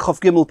of Perek Chof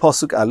Gimel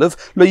pasuk Aleph,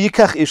 lo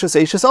yikach ish es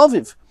eishes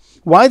aviv.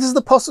 Why does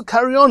the pasuk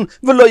carry on?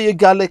 V'lo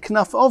yigale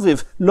knaf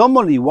aviv.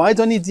 Lomoli. Why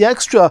do I need the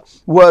extra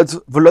words?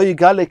 V'lo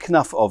yigale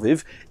knaf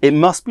aviv. It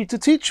must be to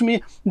teach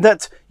me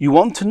that you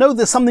want to know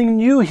there's something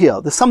new here.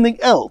 There's something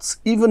else.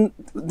 Even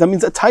that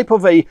means a type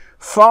of a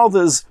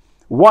father's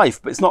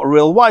wife, but it's not a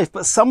real wife,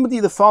 but somebody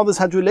the father's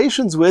had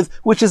relations with,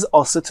 which is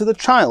also to the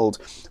child.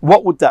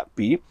 What would that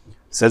be?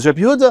 Says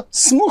Rabbi Yehuda,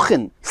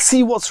 smuchin.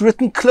 See what's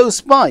written close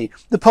by.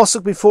 The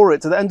pasuk before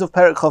it, to the end of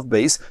Perek Chof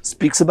Beis,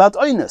 speaks about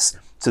oinus.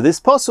 So this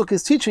pasuk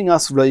is teaching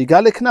us, V'lo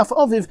yigale knaf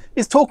aviv,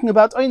 is talking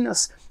about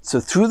oinus.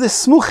 So through this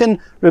smuchin,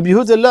 Rabbi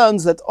Yehuda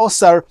learns that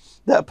osar,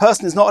 that a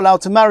person is not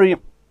allowed to marry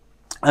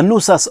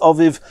anusas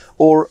aviv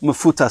or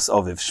mefutas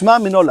aviv. Shema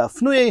minola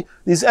fnuye.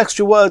 These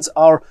extra words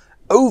are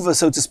over,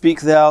 so to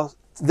speak. They are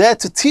there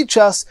to teach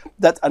us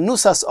that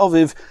anusas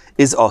aviv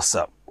is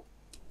osar.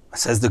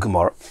 Says the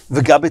Gemara,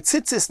 V'gabe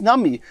tzitzis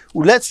nami.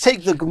 Let's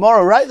take the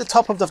Gemara right at the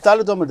top of Daf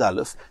Daled Amud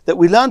Aleph that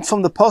we learned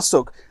from the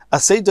pasuk.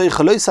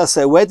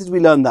 Where did we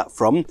learn that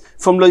from?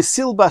 From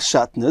Loisil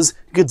Bashatnez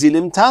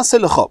Gedilim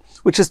Taselecha,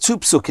 which is 2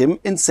 psukim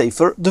in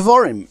Sefer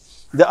Devorim.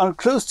 They are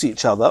close to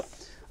each other.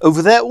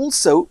 Over there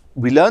also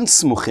we learned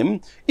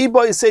Smuchim.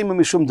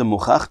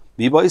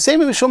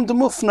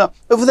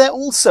 Over there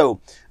also,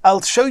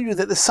 I'll show you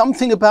that there's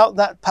something about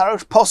that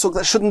pasuk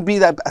that shouldn't be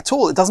there at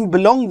all. It doesn't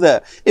belong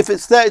there. If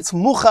it's there, it's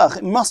muchach.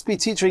 It must be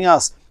teaching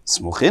us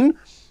Smuchin.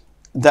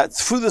 That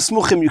through the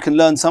smuchim you can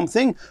learn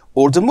something,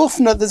 or the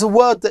mufna, there's a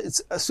word that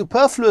is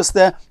superfluous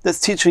there that's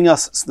teaching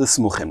us the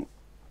smuchim.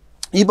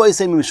 You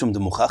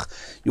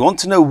want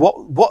to know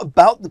what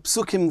about the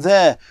psukim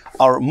there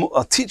are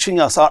teaching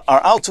us, are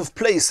out of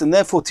place, and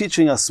therefore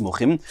teaching us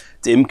smuchim.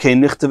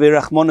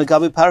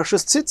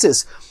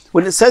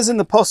 When it says in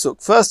the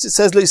pasuk, first it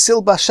says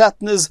Loisil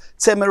bashatnez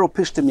tzemer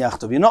upishtim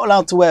yachtav. You're not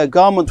allowed to wear a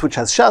garment which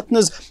has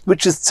shatnez,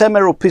 which is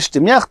tzemer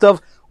upishtim yachtav,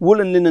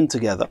 wool and linen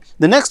together.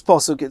 The next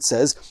pasuk it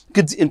says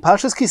in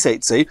Parshas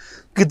Kiseitze,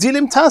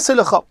 Gedilim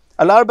taselecha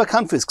al arba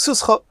kanfis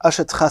ksuscha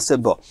ashet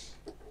chasebo.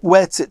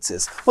 Where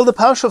tzitzis? Well, the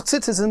parsha of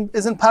tzitzis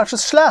is in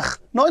Parshas Shlach,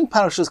 not in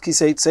Parshas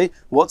Kiseitze.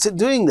 What's it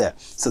doing there?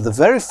 So the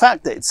very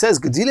fact that it says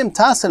Gedilim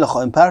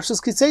taselecha in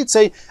Parshas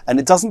Kiseitze and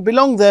it doesn't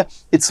belong there,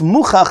 it's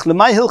muchach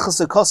lemay hilchas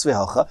ekos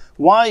vehalcha.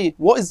 Why?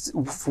 What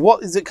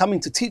is it coming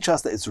to teach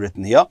us that it's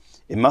written here?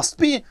 It must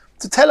be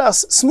to tell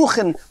us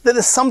smuchin that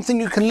there's something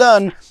you can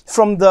learn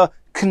from the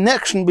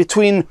connection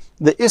between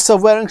the issa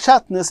of wearing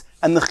shatnez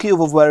and the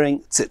chiyuv of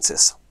wearing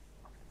tzitzis.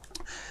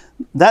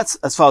 That's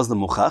as far as the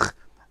muchach.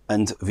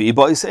 And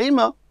v'iba'is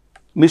ema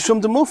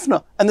mishum de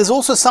mufna. And there's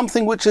also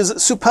something which is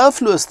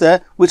superfluous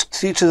there, which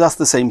teaches us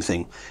the same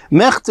thing.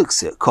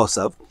 Mechtuk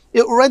kosav.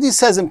 It already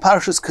says in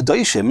Parashas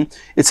Kedoshim,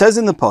 it says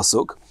in the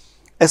pasuk,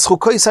 Es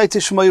chukoisai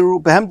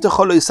tishmoiru behem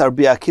techolois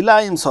arbia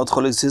kilayim sot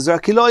cholois hizra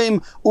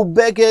kilayim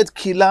ubeged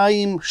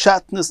kilayim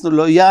shatnez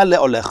loya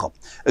leolecha.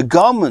 A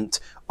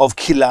garment of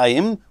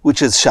kilayim,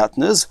 which is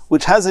shatnez,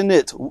 which has in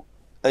it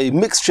a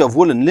mixture of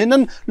wool and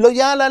linen,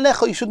 loya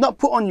leolecha, you should not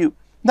put on you.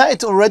 That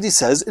it already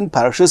says in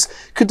Parashas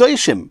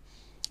Kedoshim.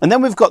 And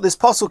then we've got this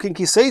pasuk in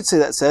Kiseitze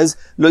that says,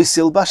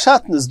 Loisil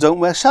bashatnez, don't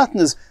wear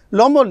shatnez.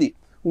 Lomoli.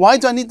 Why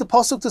do I need the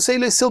pasuk to say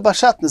Loisil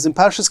bashatnez in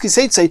Parashas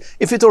Kiseitze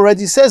if it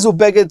already says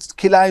Ubeged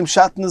kilayim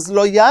shatnez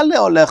lo yale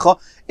olecha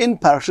in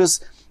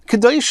Parashas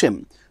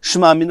Kedoshim?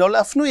 Shema minol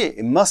afnuye.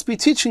 It must be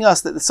teaching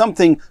us that there's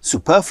something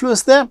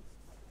superfluous there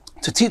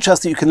to teach us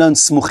that you can learn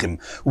smuchim.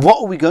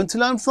 What are we going to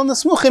learn from the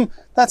smuchim?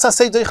 That's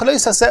Aseh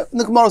Doichalois Aseh.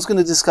 The Gemara is going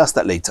to discuss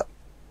that later.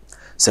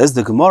 Says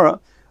the Gemara,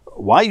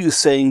 why are you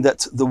saying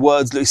that the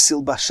words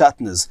Loisil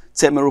bashatnez,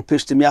 tzemer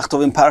upishtim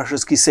yachtav in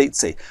Parashas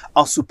Kiseitze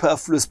are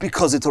superfluous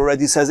because it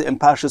already says it in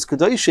Parashas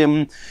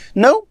Kedoshim?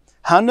 No,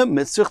 Hana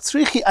mitzrich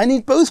tzrichi. I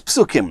need both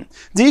psukim.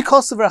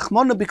 Diikos of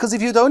Rachmana, because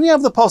if you'd only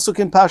have the pasuk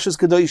in Parashas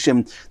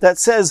Kedoshim that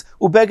says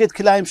Ubeged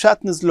kilayim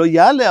shatnez lo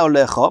yale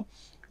olecha,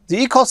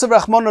 Diikos of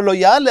Rachmana lo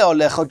yale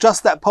olecha,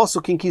 just that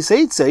pasuk in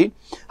Kiseitze,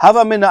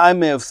 hava mina I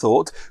may have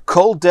thought,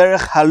 kol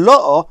derech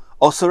halo'ah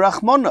osa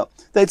Rachmana.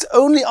 That it's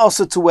only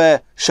also to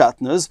wear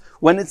shatnez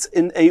when it's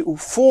in a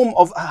form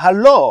of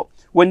halah,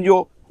 when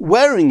you're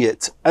wearing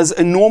it as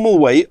a normal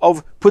way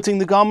of putting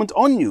the garment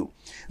on you.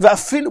 But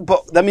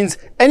that means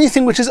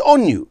anything which is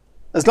on you.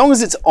 As long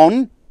as it's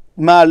on,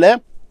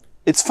 ma'aleh,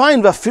 it's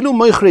fine.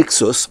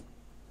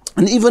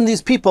 And even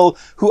these people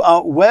who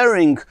are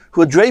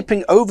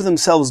draping over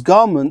themselves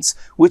garments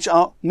which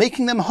are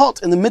making them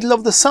hot in the middle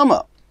of the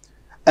summer.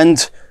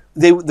 And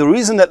the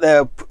reason that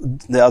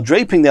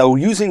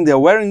they're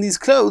wearing these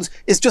clothes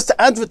is just to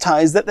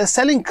advertise that they're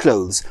selling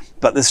clothes,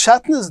 but there's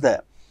shatnez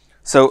there.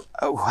 So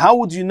how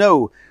would you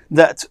know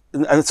that,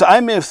 and so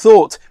I may have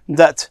thought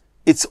that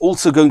it's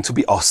also going to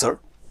be osir.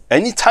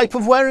 Any type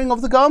of wearing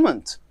of the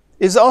garment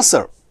is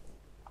osir.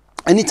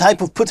 Any type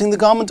of putting the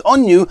garment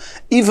on you,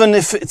 even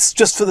if it's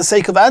just for the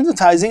sake of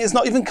advertising, is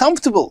not even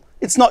comfortable.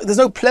 There's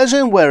no pleasure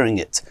in wearing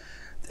it.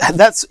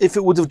 That's if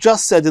it would have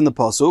just said in the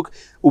pasuk,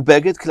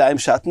 "Ubeged klaim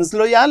shatnez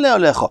lo yale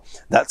alecha."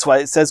 That's why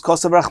it says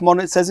kosav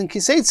rachmon. It says in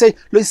Kiseitze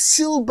lo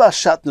silba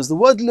shatnez. The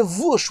word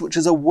levush, which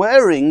is a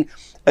wearing,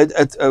 a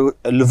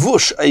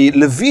levush, a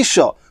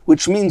levisha,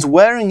 which means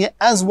wearing it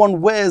as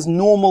one wears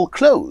normal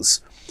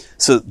clothes.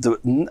 So,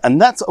 and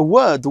that's a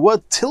word. The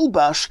word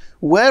tilbash,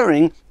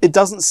 wearing, it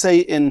doesn't say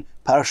in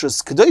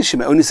Parashas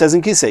Kedoshim. It only says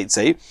in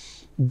Kiseitze,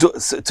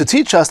 to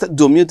teach us that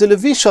dumya de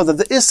levisha, that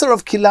the isser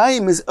of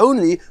kilayim is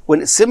only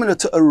when it's similar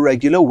to a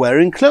regular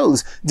wearing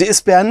clothes. The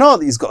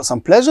ispe'anah, he's got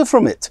some pleasure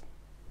from it.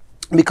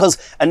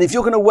 And if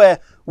you're going to wear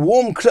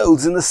warm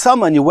clothes in the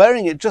summer and you're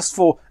wearing it just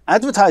for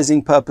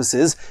advertising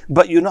purposes,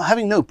 but you're not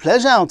having no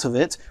pleasure out of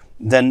it,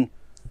 then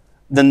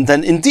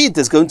indeed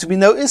there's going to be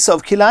no issa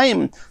of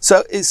kilayim.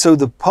 So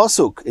the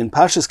pasuk in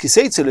Parshas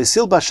Kiseitze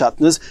Silba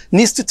Shatnez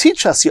needs to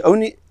teach us you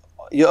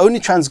only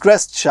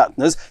transgressed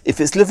shatnez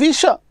if it's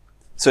levisha.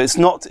 So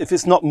if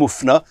it's not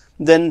mufna,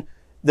 then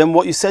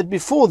what you said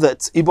before,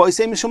 that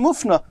iboisei mishum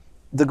mufna,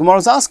 the Gemara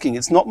is asking,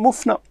 it's not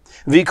mufna.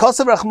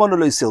 V'yikosav rachmana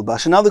lo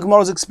silbash. And now the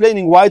Gemara is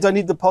explaining, why do I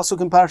need the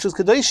pasuk in Parashas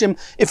Kedoshim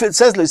if it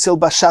says lo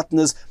silbash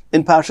shatnez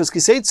in Parashas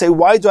Kiseitze?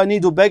 Why do I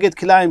need ubeged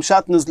kilayim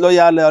shatnez lo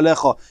yale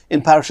alecha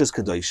in Parashas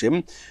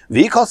Kedoshim?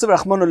 V'yikosav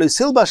rachmana lo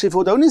silbash. If it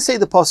would only say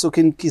the pasuk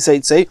in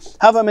Kiseitze,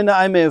 havamina,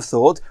 I may have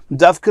thought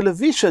davka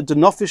levisha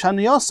denofish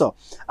haniyasa.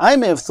 I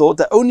may have thought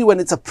that only when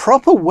it's a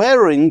proper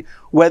wearing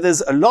where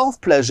there's a lot of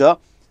pleasure,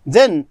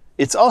 then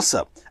it's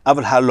asa.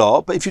 Aval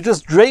halah, but if you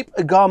just drape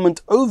a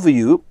garment over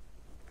you,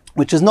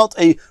 which is not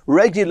the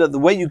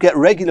way you get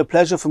regular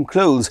pleasure from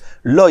clothes,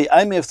 loy,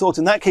 I may have thought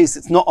in that case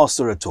it's not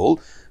osir at all.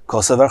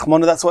 Kosav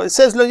rachmana, that's what it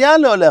says, lo yale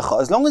alecha.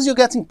 As long as you're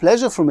getting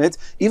pleasure from it,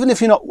 even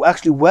if you're not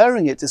actually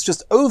wearing it, it's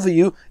just over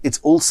you, it's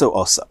also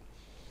osir.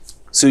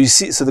 So you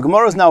see, so the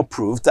Gemara has now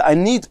proved that I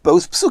need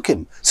both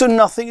psukim. So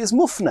nothing is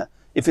mufna.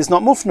 If it's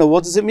not mufna,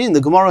 what does it mean?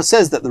 The Gemara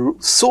says that the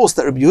source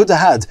that Rabbi Yehuda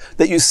had,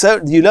 that you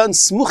learn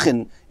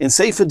smuchin in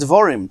Sefer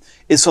Dvorim,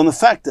 is from the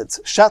fact that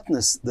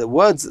shatnez, the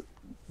words,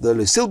 the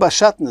Lusilba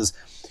shatnez,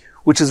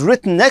 which is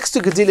written next to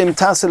Gedilim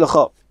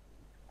Taselacha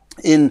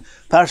in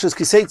Parashas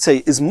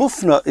Kiseitze, is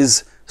mufna,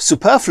 is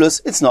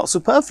superfluous. It's not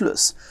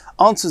superfluous.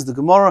 Answers the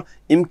Gemara,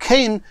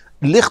 Imkein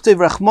lichtev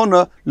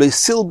rachmona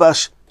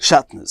Lusilbash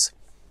shatnez.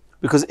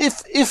 Because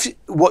if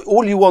what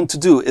all you want to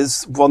do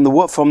is from the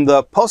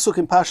pasuk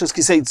in Parashas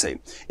Kiseitze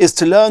is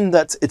to learn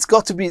that it's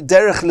got to be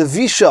derech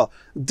levisha,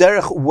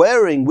 derech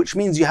wearing, which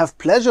means you have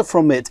pleasure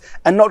from it,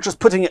 and not just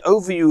putting it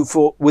over you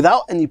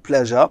without any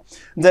pleasure,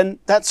 then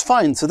that's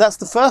fine. So that's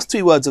the first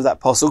three words of that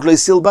pasuk.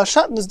 Leisil ba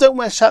shatnez, don't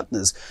wear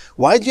shatnez.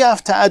 Why do you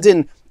have to add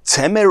in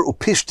temer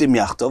upishtim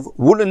yachtov,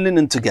 wool and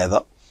linen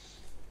together?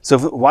 So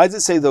why does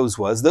it say those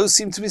words? Those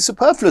seem to be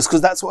superfluous because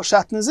that's what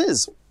shatnez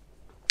is.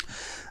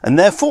 And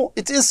therefore,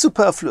 it is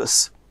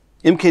superfluous.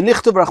 Why does it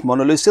say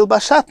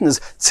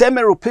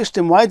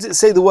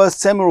the words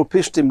tzemer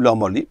upishtim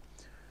lomoli?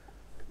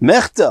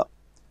 Mechta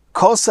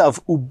kosav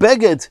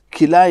ubeged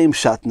kilayim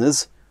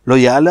shatnez lo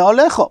yale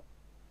alecha.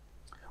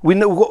 We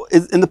know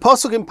in the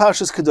pasuk in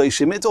Parshas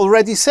Kedoshim, it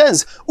already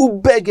says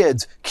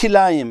ubeged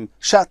kilayim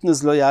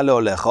shatnez lo yale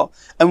alecha.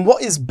 And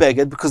what is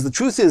beged? Because the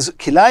truth is,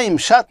 kilayim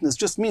shatnez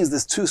just means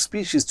there's two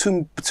species,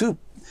 two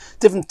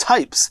different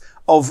types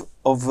of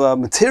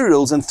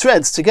materials and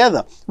threads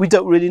together. We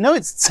don't really know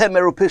it's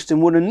tzemer upishtim,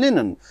 wool and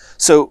linen.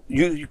 So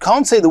you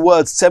can't say the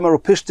words tzemer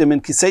upishtim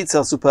in Kiseitze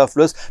are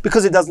superfluous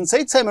because it doesn't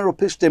say tzemer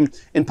upishtim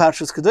in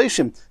Parashas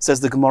Kedoshim. Says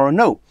the Gemara,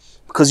 no,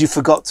 because you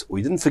forgot.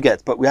 We didn't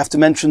forget, but we have to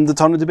mention the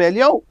Tana de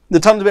Be'Eliyahu, the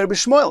Tana de Rabbi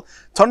Shmuel.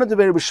 Tana de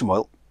Rabbi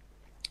Shmuel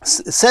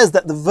says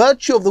that the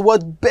virtue of the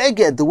word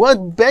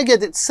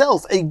beged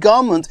itself, a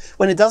garment,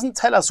 when it doesn't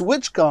tell us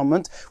which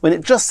garment, when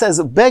it just says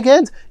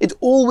beged, it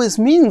always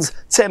means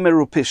tzemer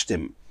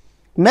upishtim.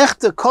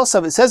 Mechta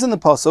kosav, it says in the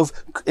pasuk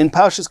in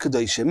Parashas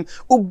Kedoshim,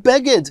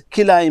 ubeged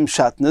kilayim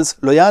shatnez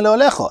lo yale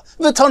alecha.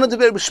 V'tana de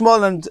Rabbi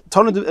Shmuel and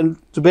Tana de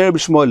Rabbi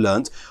Shmuel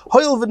learned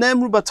hoyel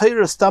v'nemru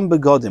b'Torah stam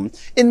begodim.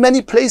 In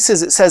many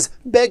places it says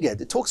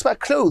beged. It talks about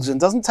clothes and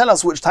doesn't tell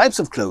us which types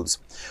of clothes.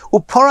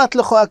 Uparat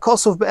lecho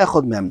akosov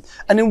be'echod mem.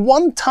 And in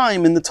one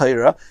time in the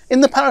Torah, in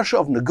the parasha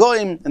of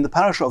Negoim, in the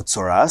parasha of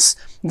Tzoras,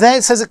 there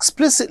it says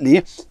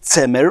explicitly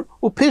tzemer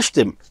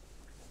upishtim.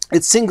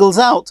 It singles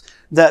out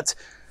that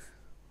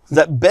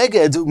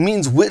beged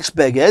means which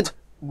beged?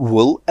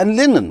 Wool and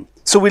linen.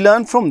 So we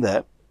learn from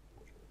there,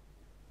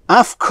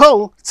 af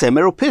kol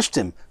tzemer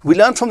upishtim. We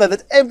learn from there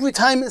that every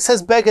time it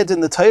says beged in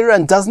the Torah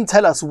and doesn't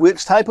tell us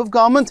which type of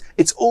garment,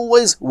 it's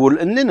always wool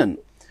and linen.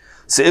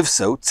 So if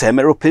so,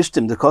 tzemer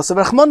upishtim the kosav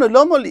rachmana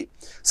lomoli.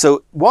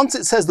 So once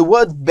it says the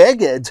word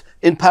beged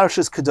in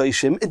Parashas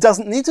Kedoshim, it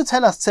doesn't need to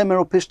tell us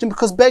tzemer upishtim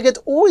because beged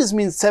always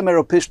means tzemer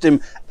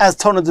upishtim, as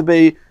Tana de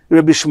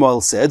Rabbi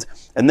Shmuel said,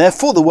 and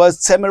therefore the words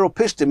tzemer or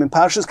pishtim in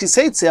Parshas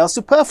Kiseitze are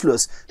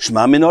superfluous.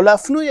 Shema min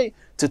olafnuye,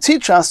 to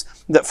teach us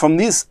that from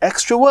these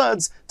extra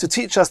words, to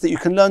teach us that you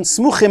can learn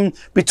smuchim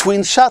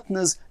between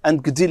shatnez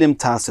and gedilim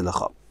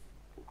taselacha.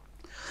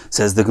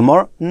 Says the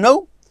Gemara,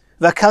 no.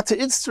 Vakata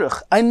itzrich.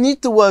 I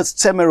need the words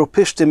tzemer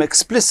upishtim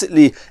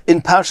explicitly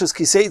in Parshas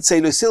Kiseitze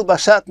loisil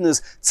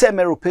bashatnez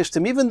tzemer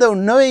upishtim. Even though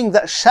knowing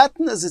that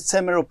shatnez is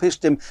tzemer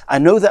upishtim, I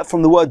know that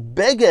from the word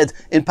beged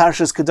in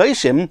Parshas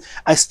Kedoshim,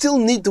 I still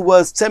need the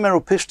words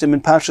tzemer upishtim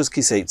in Parshas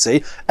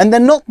Kiseitze, and they're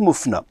not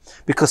mufna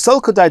because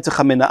sol kodai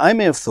techamina. I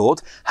may have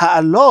thought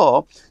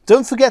ha'alah.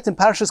 Don't forget in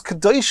Parshas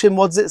Kedoshim,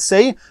 what does it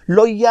say?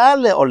 Lo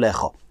yale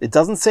olecha. It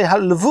doesn't say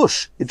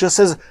ha'levush. It just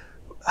says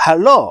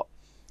ha'lah,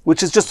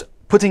 which is just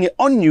putting it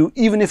on you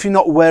even if you're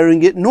not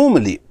wearing it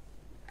normally.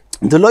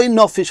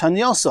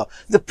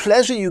 The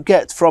pleasure you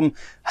get from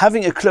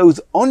having a cloth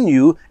on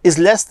you is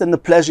less than the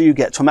pleasure you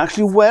get from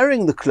actually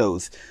wearing the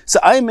clothes. So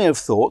I may have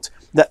thought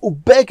that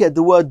ubeged,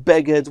 the word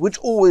beged, which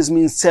always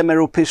means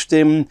tzemer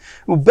upishtim,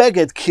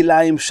 ubeged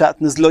kilayim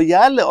shatnez lo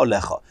yale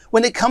olecha.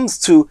 When it comes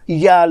to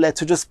yale,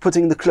 to just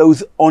putting the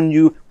clothes on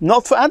you,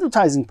 not for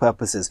advertising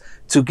purposes,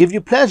 to give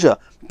you pleasure,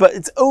 but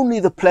it's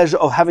only the pleasure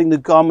of having the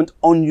garment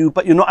on you,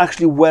 but you're not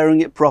actually wearing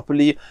it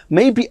properly.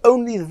 Maybe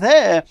only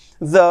there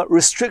the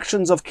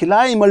restrictions of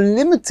kilayim are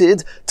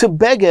limited to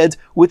beged,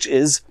 which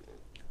is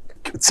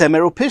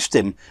tzemer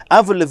upishtim.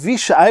 Aval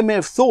levisha, I may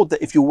have thought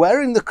that if you're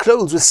wearing the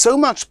clothes with so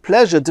much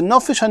pleasure,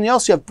 denofish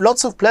hanyos, you have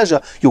lots of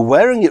pleasure, you're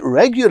wearing it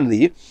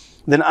regularly,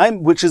 then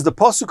which is the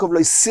pasuk of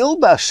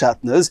Silba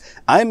Shatnez,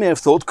 I may have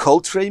thought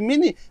Kol Trei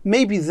Mini.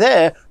 Maybe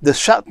there, the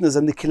Shatnez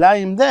and the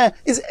Kilayim there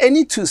is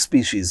any two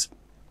species.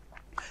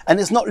 And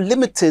it's not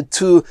limited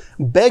to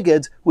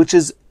Beged, which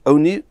is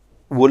only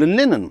wool and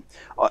linen.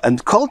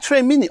 And Kol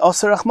Trei Mini,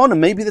 Oser Achmona,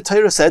 maybe the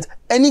Torah said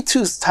any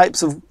two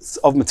types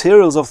of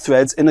materials, of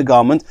threads in a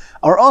garment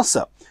are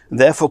Oser.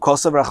 Therefore,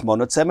 kosav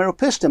rachmona tzemer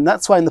upishtim.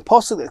 That's why in the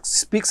pasuk that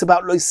speaks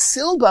about loy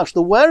silbash,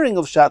 the wearing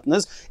of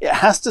shatnez, it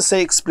has to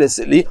say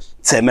explicitly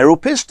tzemer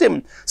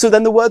upishtim. So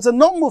then the words are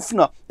not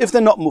mufna. If they're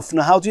not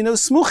mufna, how do you know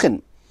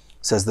smuchin?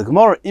 Says the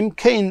Gemara, im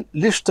kein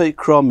lishtoi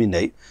kra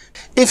minei.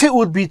 If it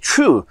would be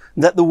true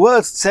that the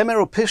words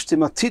tzemer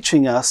upishtim are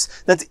teaching us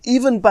that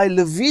even by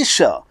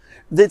levisha,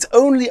 that it's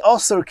only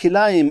osar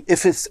kilayim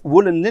if it's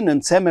wool and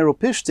linen, tzemer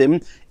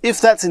upishtim, if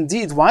that's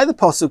indeed why the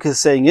pasuk is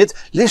saying it,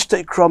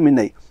 lishtoi kra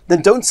minei,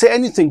 then don't say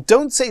anything.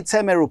 Don't say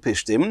tzemer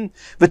upishtim.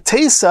 But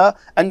teisa,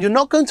 and you're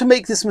not going to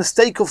make this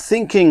mistake of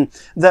thinking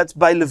that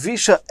by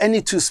levisha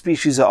any two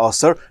species are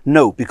aser.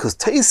 No, because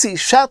teisi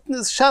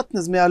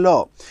shatnez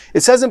me'alo.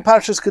 It says in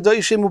Parshas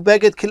Kedoshim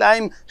ubeged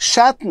kilayim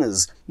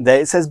shatnez. There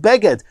it says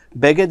beged.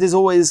 Beged is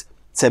always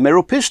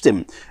tzemer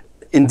upishtim.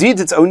 Indeed,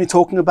 it's only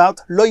talking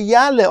about lo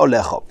yale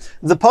olecha.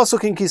 The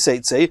pasuk in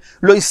Kiseitze,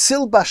 lo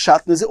silba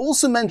shatnez, it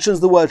also mentions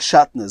the word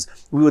shatnez.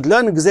 We would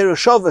learn in Gezerah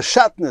Shova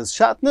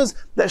shatnez,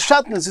 that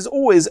shatnez is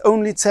always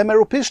only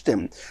tzemer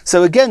upishtim.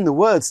 So again, the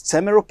words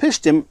tzemer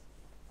upishtim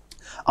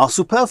are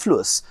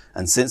superfluous.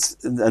 And since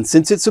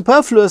it's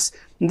superfluous,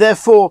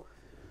 therefore,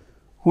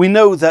 we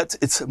know that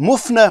it's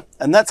mufna,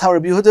 and that's how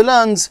Rabbi Yehuda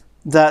learns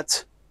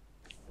that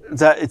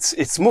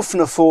it's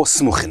mufna for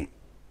smuchin.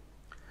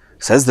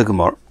 Says the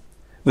Gemara,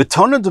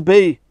 V'tana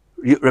debei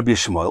Rabbi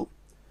Shmuel,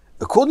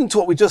 according to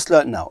what we just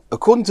learned now,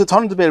 according to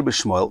Tana debei Rabbi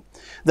Shmuel,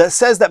 that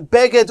says that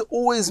beged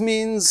always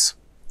means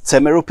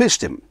tzemer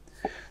upishtim.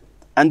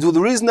 And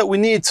the reason that we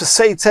need to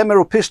say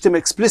tzemer upishtim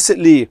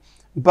explicitly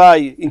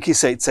in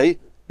Kiseitze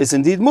is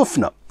indeed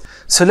mufna.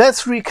 So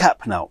let's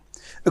recap now.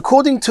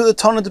 According to the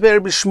Tana debei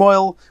Rabbi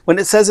Shmuel, when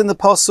it says in the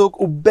pasuk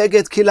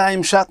ubeged kilayim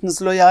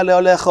shatnez lo yale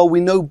olecha, we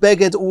know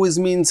beged always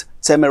means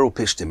tzemer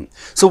upishtim.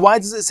 So why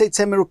does it say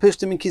tzemer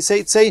upishtim in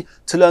Kiseitze?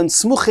 To learn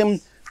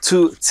smuchim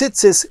to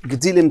tzitzis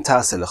gedilim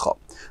taselecha.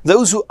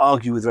 Those who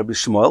argue with Rabbi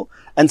Shmuel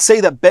and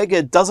say that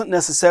beged doesn't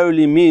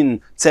necessarily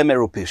mean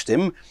tzemer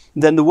upishtim,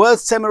 then the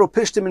words tzemer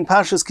upishtim in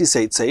Parshas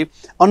Kiseitze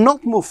are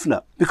not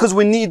mufna, because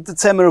we need the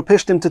tzemer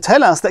upishtim to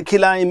tell us that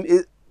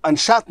kilayim and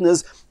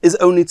shatnez is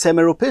only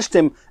tzemer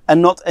upishtim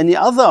and not any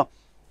other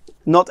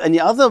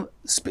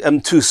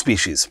two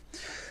species.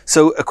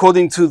 So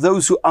according to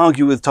those who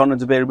argue with Tana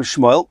debei Rabbi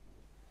Shmuel,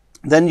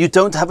 then you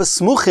don't have a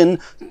smuchin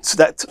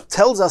that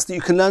tells us that you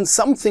can learn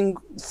something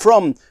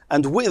from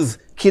and with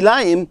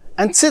kilayim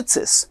and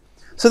tzitzis.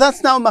 So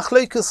that's now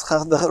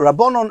machlokes the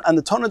Rabbanon and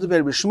the Tana debei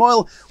Rabbi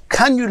Shmuel.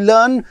 Can you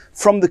learn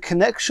from the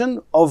connection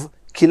of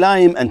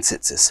kilayim and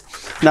tzitzis?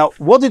 Now,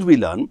 what did we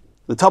learn?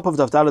 The top of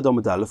Daf Daled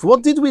Amud Aleph.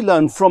 What did we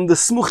learn from the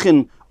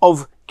smuchin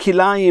of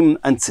kilayim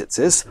and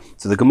tzitzis?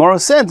 So the Gemara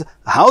said,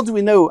 how do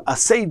we know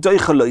asay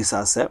doicha lo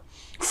isaseh?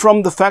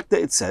 From the fact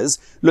that it says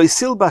lo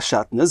silba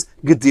shatnez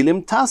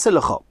gedilim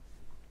taselecha.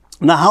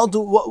 Now,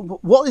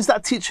 what is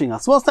that teaching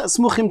us? What's that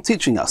smuchim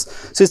teaching us?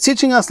 So it's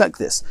teaching us like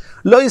this: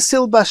 lo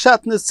silba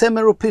shatnez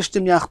tzemer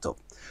upishtim yachtov.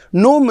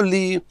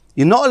 Normally,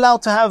 you're not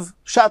allowed to have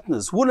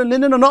shatnez. Wool and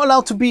linen are not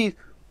allowed to be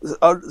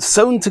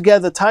sewn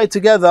together, tied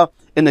together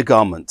in a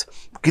garment.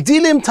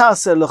 Gedilim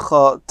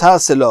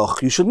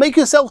taseloch, you should make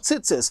yourself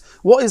tzitzis.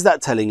 What is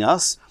that telling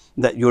us?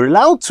 that you're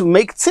allowed to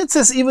make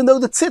tzitzis even though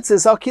the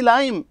tzitzis are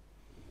kilayim.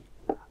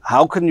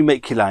 How can you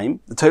make kilayim?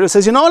 The Torah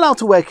says you're not allowed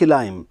to wear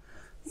kilayim.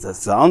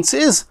 The answer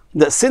is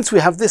that since we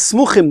have this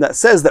smuchim that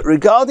says that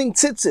regarding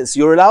tzitzis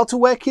you're allowed to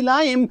wear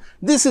kilayim,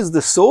 this is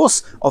the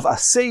source of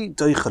asay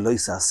doicha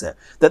lois aseh.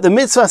 That the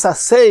mitzvah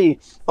asay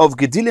of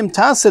gedilim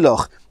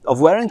taseloch, of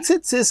wearing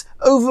tzitzis,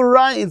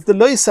 overrides the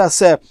lois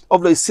aseh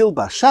of loisil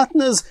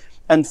bashatnez,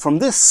 and from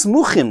this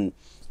smuchim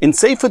in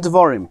Sefer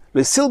Devarim,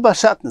 loisil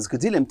bashatnez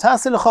gedilim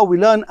taseloch, we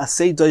learn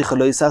asay doicha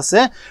lois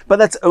aseh, but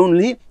that's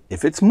only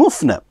if it's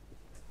mufna.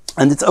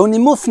 And it's only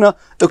mufna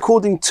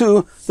according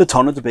to the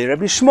Tana Debei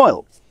Rabbi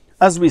Shmuel,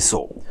 as we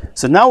saw.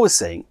 So now we're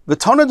saying the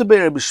Tana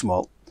Debei Rabbi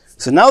Shmuel.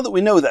 So now that we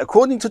know that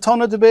according to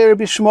Tana Debei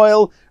Rabbi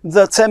Shmuel,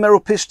 the tzemer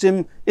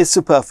upishtim is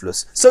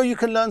superfluous. So you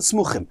can learn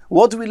smuchim.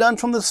 What do we learn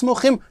from the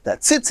smuchim?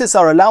 That tzitzis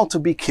are allowed to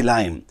be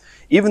kilayim.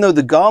 Even though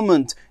the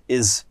garment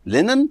is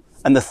linen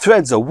and the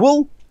threads are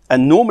wool,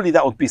 and normally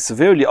that would be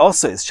severely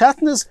also is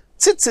shatnez,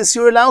 tzitzis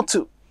you're allowed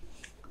to.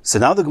 So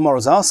now the Gemara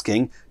is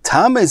asking,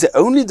 Tama, is it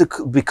only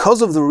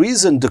because of the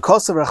reason,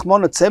 Dekos of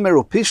Rachmana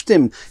Tzemer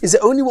Upishtim, is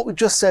it only what we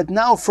just said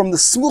now from the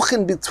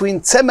smuchin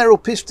between Tzemer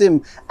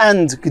Upishtim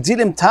and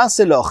Gedilim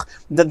Taseloch,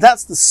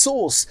 that's the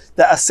source,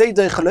 that Asay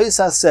Doichalois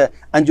Aseh,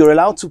 and you're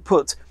allowed to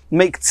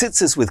make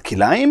tzitzis with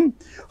kilayim?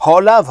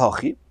 Ha'olav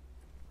hachi.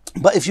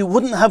 But if you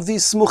wouldn't have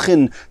these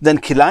smuchin, then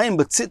kilayim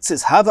but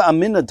tzitzis hava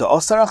amina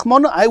da'osar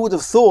achmona, I would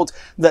have thought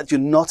that you're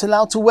not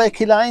allowed to wear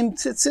kilayim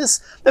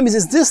tzitzis. That means,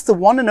 is this the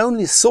one and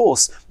only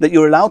source that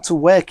you're allowed to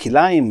wear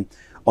kilayim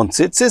on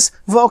tzitzis?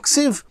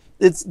 V'oksiv.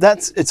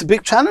 It's a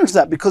big challenge,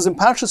 that, because in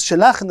Parshas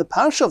Shelach, in the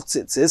Parsha of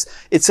tzitzis,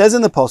 it says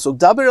in the pasuk,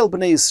 Daber el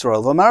bnei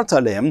Yisrael v'amart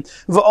aleim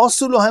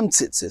v'osu lohem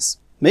tzitzis.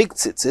 Make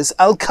tzitzis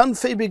al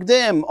kanfei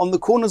bigdeim, on the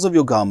corners of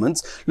your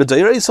garments,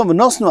 l'dayreisom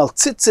v'nosnu al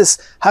tzitzis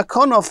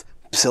hakonof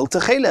psil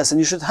techeles, and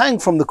you should hang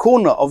from the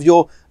corner of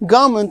your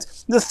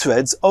garment the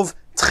threads of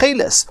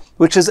tcheles,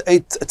 which is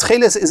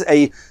tcheles is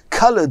a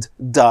colored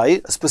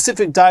dye, a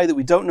specific dye that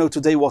we don't know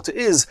today what it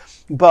is,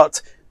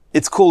 but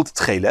it's called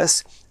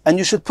tcheles, and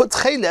you should put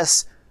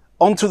tcheles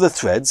onto the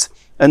threads.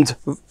 And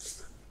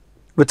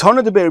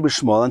Tana Debei Rabbi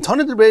Shmuel, and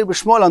Tana Debei Rabbi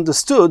Shmuel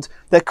understood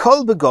that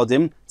kol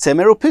begodim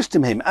tzemer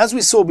upishtim him, as we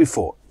saw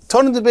before.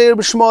 Tana Debei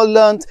Rabbi Shmuel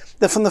learned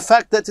that from the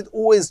fact that it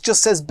always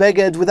just says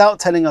beged without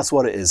telling us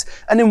what it is.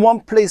 And in one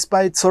place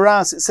by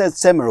Tzoras it says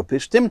tzemer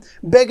upishtim.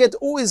 Beged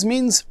always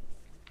means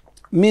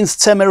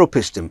tzemer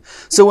upishtim.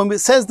 So when it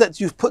says that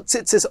you put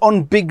tzitzis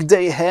on big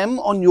day hem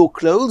on your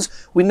clothes,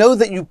 we know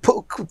that you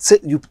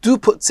do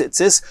put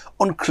tzitzis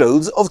on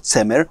clothes of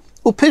tzemer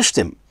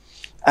upishtim.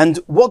 And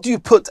what do you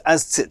put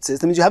as tzitzis?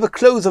 That means you have a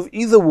clothes of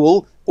either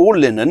wool or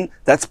linen,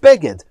 that's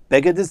beged.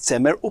 Beged is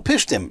tzemer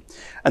upishtim.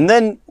 And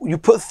then you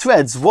put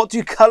threads. What do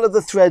you color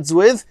the threads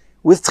with?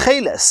 With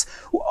tcheles.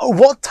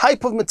 What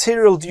type of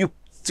material do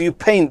you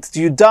paint,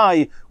 do you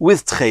dye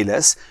with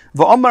tcheles?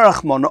 V'omar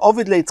Achmon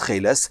ovid le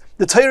tcheles.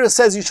 The Torah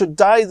says you should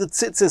dye the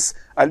tzitzis,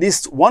 at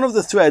least one of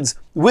the threads,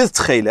 with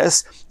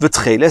tcheles.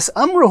 V'tcheles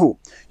amrahu.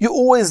 You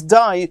always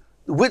dye.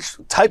 Which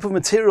type of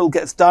material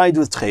gets dyed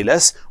with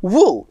tcheles?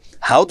 Wool.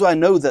 How do I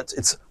know that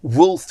it's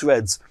wool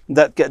threads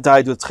that get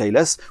dyed with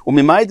tcheles?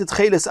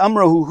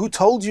 Who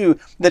told you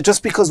that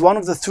just because one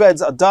of the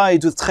threads are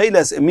dyed with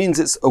tcheles, it means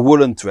it's a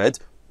woolen thread?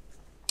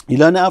 You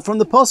learn it out from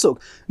the pasuk.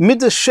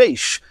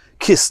 Midasheish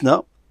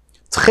kisna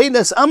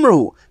tcheles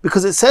amrahu,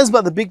 because it says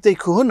about the big day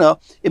kahuna,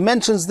 it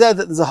mentions there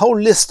that there's a whole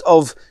list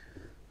of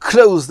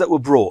clothes that were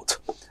brought,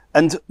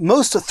 and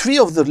three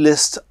of the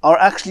list are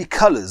actually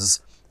colors.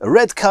 A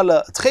red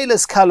color, a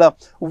tcheles color.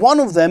 One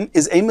of them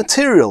is a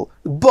material,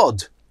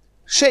 bod,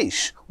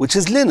 sheish, which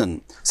is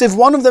linen. So if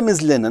one of them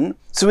is linen,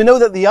 so we know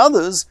that the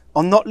others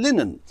are not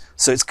linen.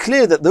 So it's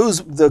clear that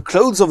the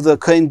clothes of the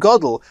Kohen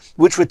Gadol,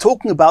 which we're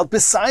talking about,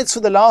 besides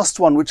for the last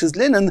one, which is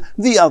linen,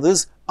 the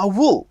others are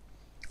wool.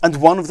 And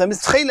one of them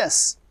is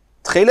tcheles.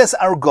 Tcheles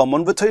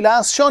argomon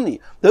v'toilas shoni.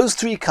 Those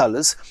three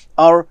colors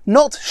are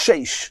not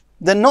sheish.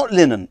 They're not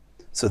linen.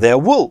 So they are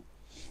wool.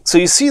 So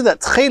you see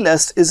that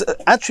tcheles is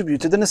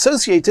attributed and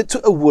associated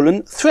to a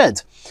woolen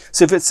thread.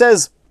 So if it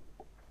says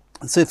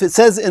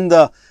in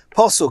the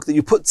pasuk that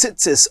you put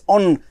tzitzis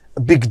on a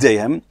big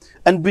dayem,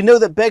 and we know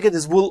that beged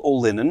is wool or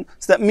linen,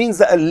 so that means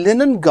that a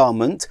linen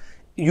garment,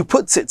 you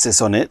put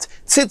tzitzis on it.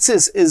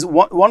 Tzitzis is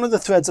one of the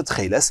threads of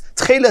tcheles.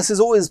 Tcheles is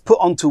always put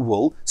onto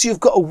wool, so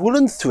you've got a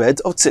woolen thread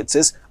of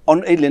tzitzis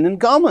on a linen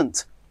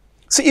garment.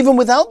 So even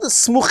without the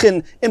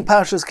smuchin in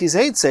Parshas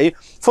Kiseitze,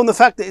 from the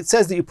fact that it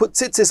says that you put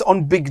tzitzis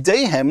on big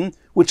dehem,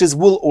 which is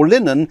wool or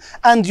linen,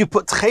 and you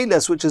put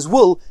tcheles, which is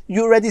wool,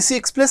 you already see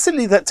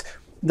explicitly that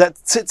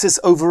tzitzis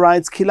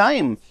overrides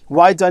kilayim.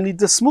 Why do I need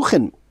the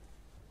smuchin?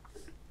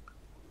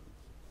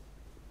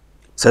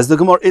 Says the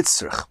Gemara,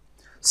 Itzrich.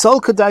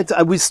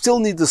 We still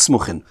need the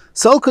smuchin.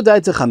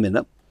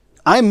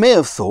 I may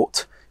have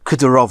thought,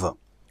 Kedarova.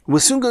 we're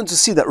soon going to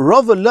see that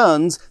Rava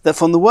learns that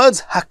from the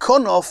words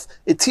hakonof,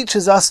 it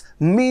teaches us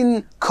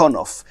min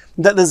konof.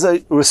 That there's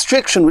a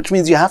restriction, which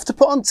means you have to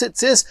put on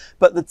tzitzis,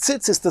 but the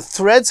tzitzis, the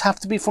threads, have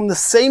to be from the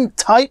same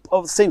type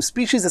of, same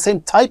species, the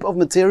same type of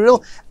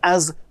material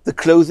as the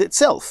cloth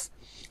itself.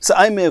 So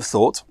I may have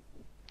thought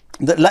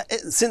that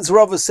since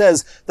Rava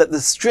says that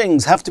the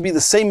strings have to be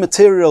the same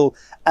material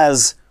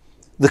as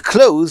the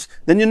clothes,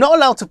 then you're not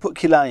allowed to put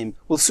kilayim.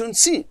 We'll soon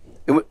see.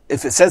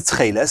 If it says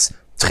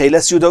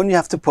tcheles, you'd only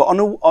have to put on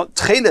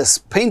tcheles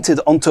painted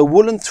onto a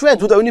woolen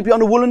thread, would only be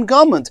on a woolen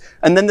garment,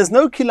 and then there's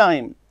no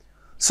kilayim.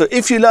 So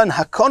if you learn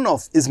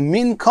hakonof is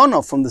min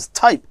konof from this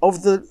type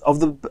of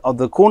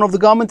the corner of the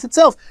garment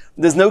itself,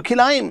 there's no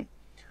kilayim,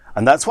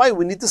 and that's why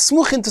we need the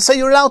smuchin to say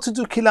you're allowed to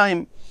do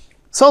kilayim.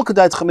 So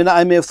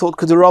I may have thought,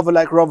 could the Rava,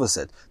 like Rava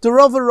said, the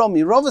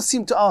Rava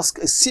seemed to ask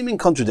a seeming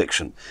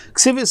contradiction.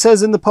 Ksivit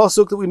says in the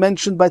pasuk that we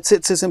mentioned by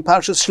tzitzis in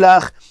Parshas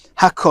Shlach,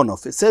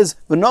 hakonof. It says,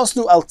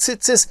 "V'nosnu al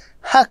tzitzis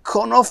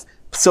hakonof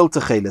psol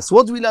techeles."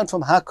 What do we learn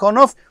from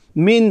hakonof?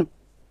 Min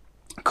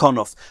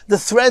konof. The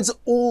threads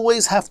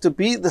always have to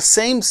be the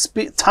same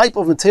type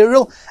of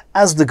material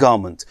as the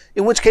garment,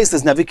 in which case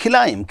there's never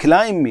kilayim.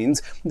 Kilayim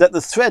means that the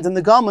thread and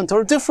the garment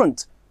are a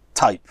different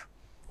type.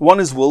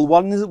 One is wool,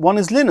 one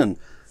is linen.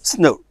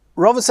 No,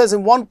 Rava says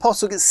in one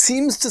pasuk it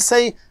seems to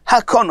say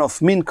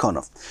hakonof, min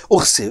konof,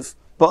 uchsiv,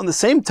 but on the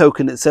same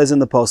token it says in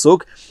the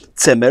pasuk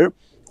tzemer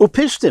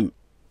upishtim,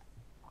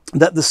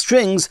 that the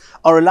strings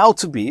are allowed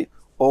to be,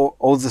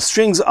 or the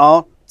strings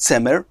are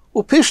tzemer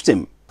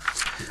upishtim.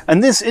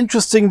 And this,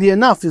 interestingly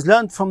enough, is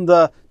learned from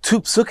the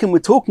two psukim we're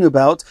talking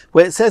about,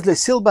 where it says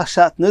lesil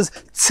bashatnez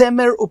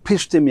tzemer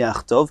upishtim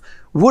yachtov,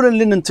 wool and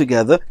linen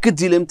together,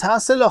 gedilim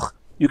ta'aseloch.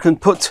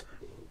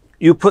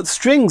 You put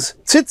strings,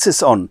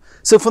 tzitzis on.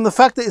 So from the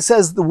fact that it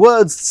says the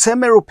words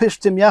tzemer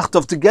upishtim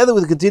yachtov together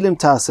with gedilim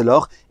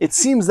ta'aseloch, it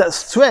seems that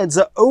threads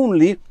are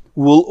only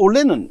wool or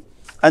linen.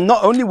 And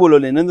not only wool or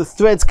linen, the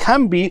threads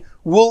can be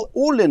wool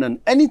or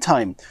linen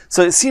anytime.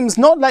 So it seems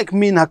not like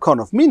min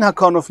hakonof. Min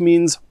hakonof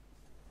means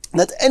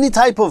that any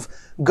type of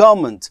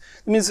garment,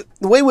 it means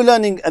the way we're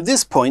learning at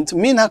this point,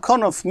 min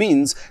hakonof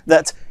means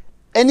that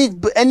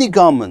any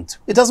garment,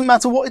 it doesn't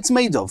matter what it's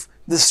made of,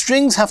 the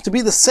strings have to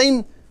be the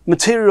same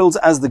materials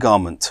as the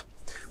garment.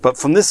 But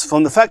from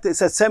the fact that it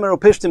says tzemer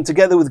upishtim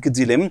together with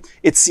gedilim,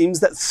 it seems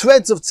that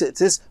threads of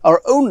tzitzis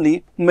are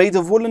only made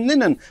of wool and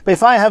linen. But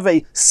if I have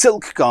a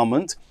silk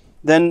garment,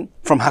 then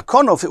from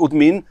hakonof it would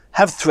mean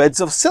have threads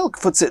of silk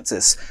for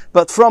tzitzis.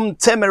 But from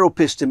tzemer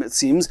upishtim it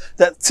seems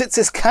that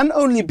tzitzis can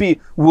only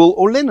be wool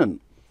or linen.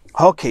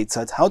 How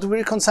do we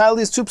reconcile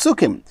these two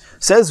psukim?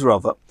 Says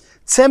Rava,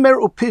 tzemer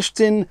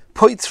upishtin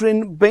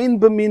poitrin bein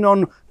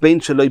b'minon bein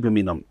sheloi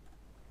b'minon.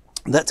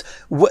 That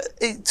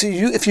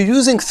if you're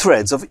using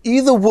threads of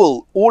either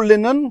wool or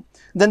linen,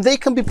 then they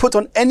can be put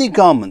on any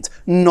garment,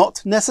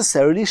 not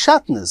necessarily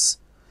shatnez.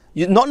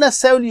 Not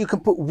necessarily you can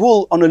put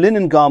wool on a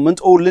linen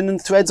garment or linen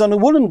threads on a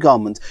woolen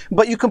garment,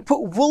 but you can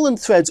put woolen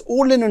threads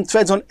or linen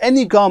threads on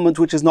any garment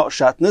which is not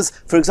shatnez.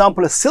 For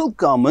example, a silk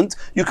garment,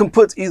 you can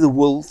put either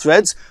wool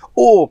threads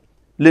or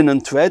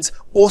linen threads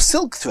or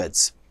silk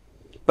threads.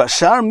 But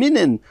shar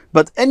minin,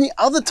 but any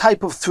other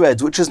type of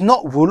thread which is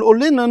not wool or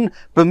linen,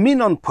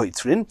 b'minon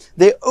poitrin,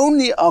 they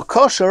only are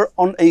kosher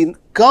on a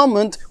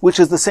garment which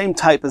is the same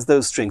type as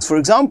those strings. For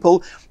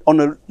example,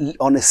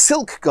 on a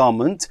silk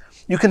garment,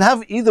 you can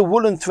have either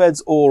woolen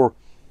threads or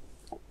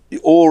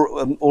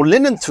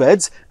linen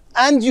threads,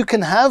 and you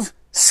can have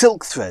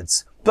silk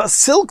threads. But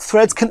silk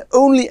threads can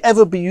only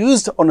ever be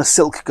used on a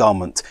silk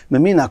garment,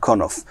 memin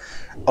hakonof.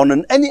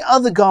 On any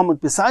other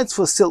garment besides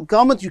for a silk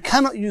garment, you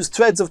cannot use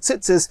threads of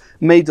tzitzis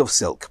made of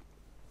silk.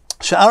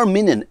 Sha'ar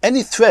minin,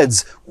 any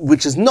threads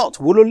which is not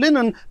wool or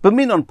linen, but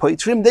minon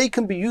poitrim, they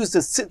can be used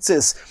as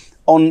tzitzis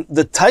on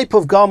the type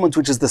of garment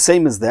which is the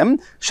same as them.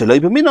 Sheloi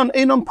b'minon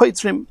einon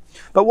poitrim.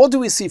 But what do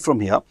we see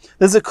from here?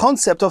 There's a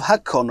concept of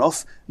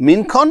hakonof,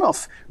 min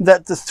konof,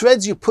 that the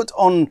threads you put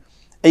on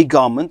a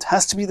garment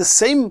has to be the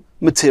same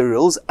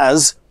materials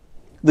as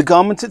the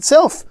garment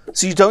itself.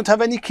 So you don't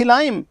have any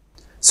kilayim.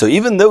 So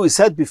even though we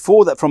said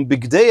before that from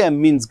bigdeim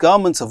means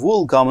garments of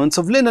wool, garments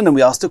of linen, and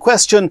we asked a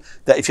question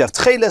that if you have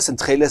tcheles and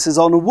tcheles is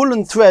on a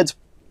woolen thread,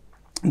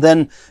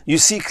 then you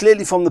see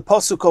clearly from the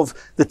pasuk of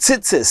the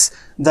tzitzis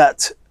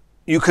that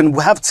you can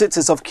have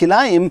tzitzis of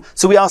kilayim.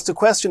 So we asked a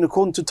question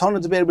according to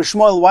Tana Deber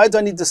B'Shmuel, why do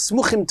I need the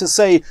smuchim to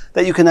say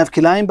that you can have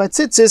kilayim by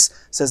tzitzis?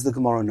 Says the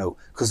Gemara, no.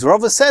 Because the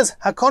Rava says,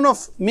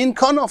 hakonof, min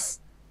konof,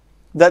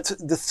 that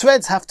the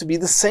threads have to be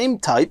the same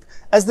type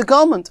as the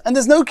garment, and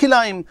there's no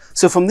kilayim.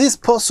 So from this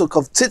pasuk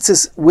of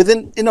tzitzis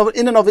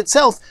in and of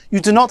itself,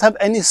 you do not have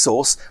any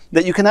source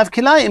that you can have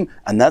kilayim,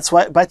 and that's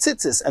why by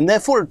tzitzis. And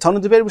therefore, Tana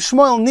Deber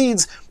B'Shmuel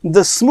needs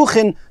the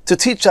smuchin to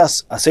teach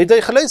us,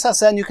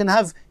 and you can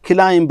have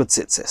kilayim but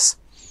tzitzis.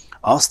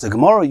 Ask the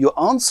Gemara, you're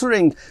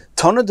answering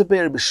Tana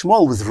Deber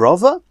B'Shmuel with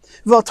Rava?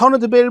 Tana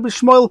Deber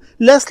B'Shmuel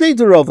leslie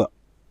the Rava.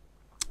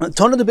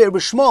 Tana Deber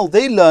B'Shmuel,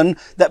 they learn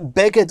that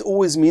beged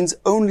always means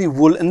only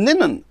wool and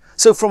linen.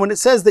 So from when it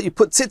says that you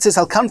put tzitzis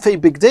al kanfei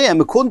bigdeim,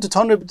 according to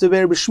Tana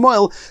Deber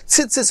B'Shmuel,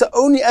 tzitzis are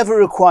only ever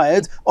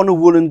required on a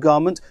woolen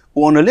garment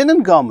or on a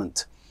linen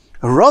garment.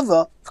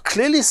 Rava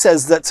clearly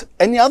says that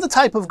any other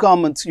type of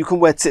garment you can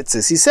wear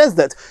tzitzis. He says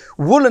that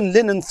woolen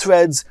linen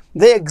threads,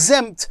 they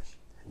exempt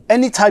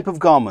any type of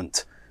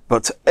garment.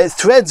 But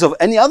threads of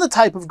any other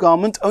type of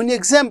garment only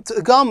exempt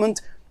a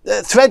garment,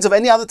 threads of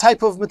any other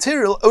type of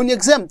material only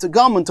exempt a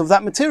garment of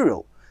that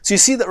material. So you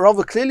see that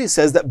Rava clearly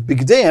says that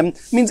bigdeim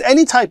means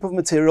any type of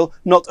material,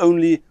 not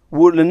only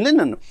wool and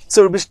linen.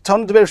 So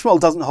Tana Deber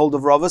B'Shmuel doesn't hold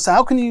of Rava, so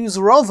how can you use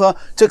Rava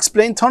to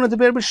explain Tana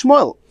Deber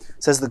B'Shmuel?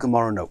 Says the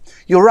Gemara, no.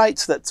 You're right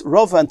that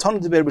Rava and Tana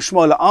Deber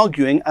B'Shmuel are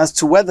arguing as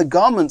to whether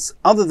garments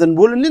other than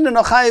wool and linen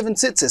are chayiv and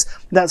tzitzis.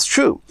 That's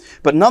true.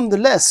 But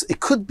nonetheless, it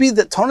could be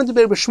that Tana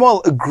Deber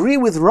B'Shmuel agree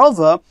with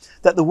Rava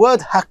that the word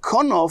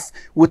hakonof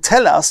would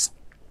tell us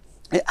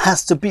it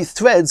has to be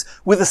threads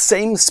with the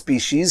same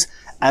species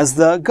as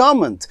the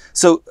garment.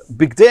 So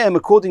bigdeim,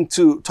 according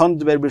to Tana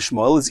Deber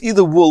B'Shmuel, is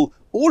either wool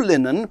or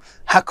linen.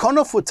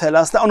 Hakonof would tell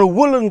us that on a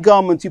woolen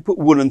garment you put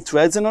woolen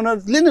threads, and on a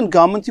linen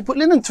garment you put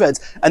linen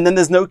threads, and then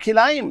there's no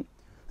kilayim.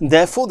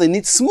 Therefore, they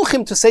need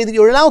smuchim to say that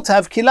you're allowed to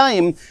have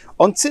kilayim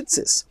on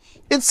tzitzis.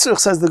 Yitzchok,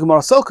 says the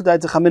Gemara,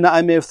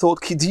 I may have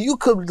thought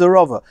kidiyuka the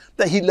Rava,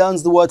 that he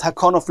learns the word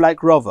hakonof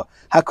like Rava.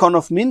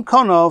 Hakonof min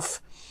konof.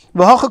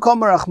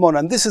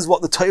 And this is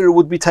what the Torah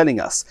would be telling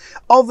us.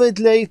 Because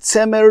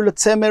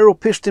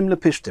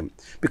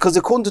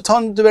according to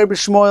Tana Deber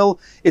B'Shmuel,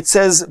 it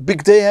says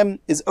bigdeim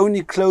is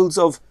only clothes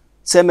of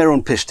tzemer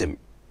and pishtim.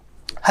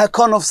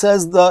 Hakonof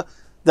says that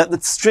the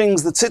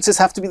strings, the tzitzis,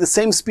 have to be the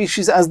same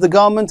species as the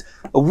garment.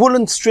 A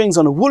woolen strings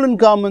on a woolen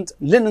garment,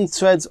 linen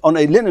threads on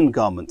a linen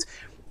garment.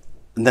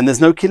 And then there's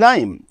no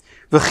kilayim.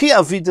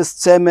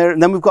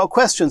 And then we've got a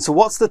question. So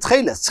what's the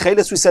tcheles?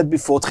 Tcheles, we said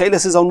before,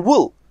 tcheles is on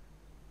wool.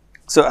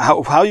 So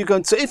how are you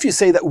going to, so if you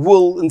say that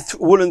wool and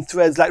woolen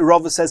threads, like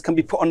Rava says, can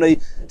be put on a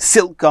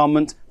silk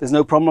garment, there's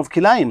no problem of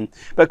kilayim.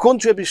 But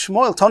according to Rabbi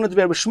Shmuel, Tana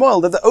Deber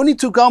B'Shmuel, that the only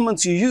two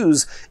garments you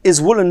use is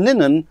wool and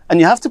linen,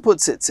 and you have to put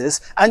tzitzis,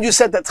 and you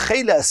said that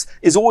cheles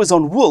is always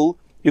on wool,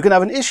 you're going to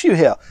have an issue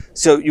here.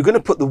 So you're going to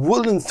put the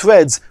woolen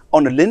threads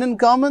on a linen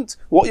garment?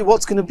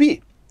 What's going to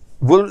be?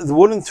 The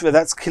woolen thread,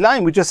 that's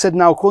kilayim. We just said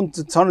now, according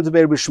to Tana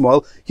Deber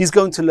B'Shmuel, he's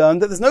going to learn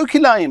that there's no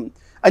kilayim.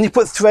 And you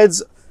put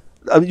threads,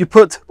 you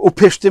put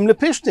upishtim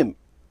lepishtim.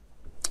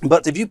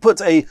 But if you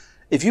put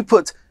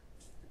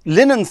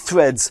linen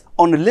threads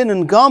on a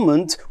linen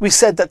garment, we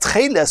said that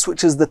cheles,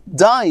 which is the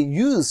dye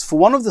used for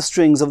one of the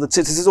strings of the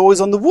tzitzis, is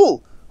always on the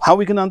wool. How are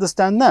we going to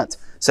understand that?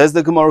 Says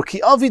the Gemara,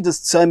 ki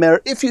avidas tzemer,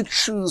 if you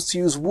choose to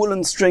use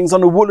woolen strings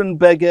on a woolen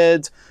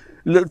beged,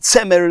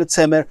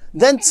 tzemer,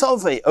 then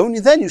tzove, only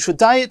then you should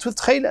dye it with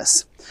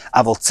cheles.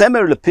 Avol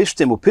tzemer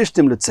lepishtim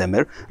upishtim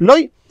letzemer,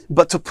 loy.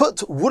 But to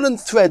put woolen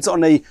threads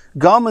on a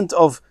garment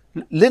of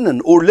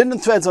linen or linen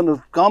threads on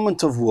a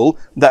garment of wool,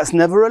 that's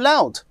never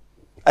allowed.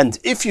 And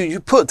if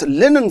you put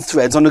linen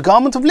threads on a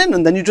garment of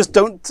linen, then you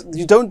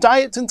don't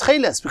dye it in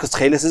tcheles, because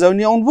tcheles is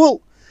only on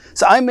wool.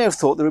 So I may have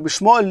thought that Rabbi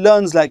Shmuel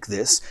learns like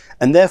this,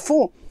 and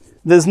therefore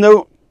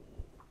you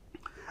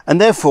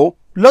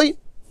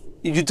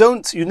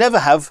never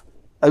have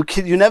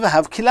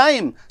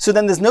kilayim. So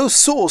then there's no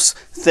source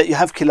that you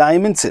have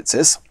kilayim in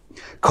tzitzis.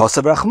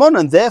 Kosav Rachmon,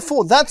 and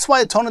therefore that's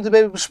why Tana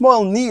Deber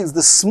B'Shmuel needs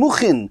the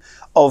smuchin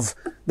of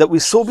that we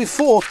saw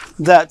before,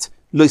 that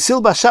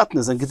loisil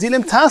bashatnas and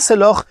gedilim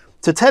taseloch,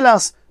 to tell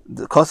us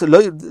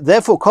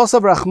therefore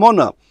Kosav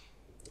Rachmona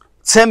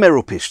tzemer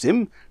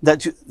upishtim,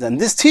 and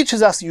this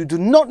teaches us you do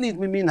not need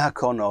mimin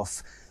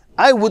hakonof.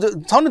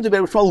 Tana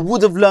Deber B'Shmuel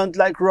would have learned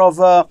like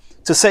Rava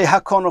to say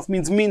hakonof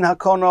means min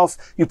hakonof.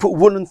 You put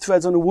woolen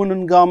threads on a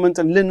woolen garment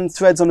and linen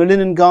threads on a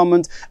linen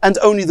garment, and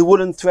only the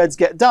woolen threads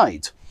get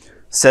dyed.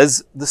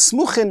 Says the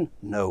smuchin,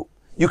 no.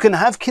 You can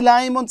have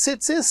kilayim on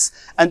tzitzis,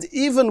 and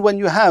even when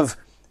you have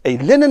a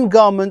linen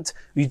garment,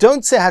 you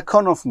don't say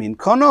hakonof min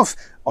konof.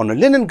 On a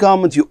linen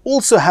garment, you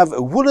also have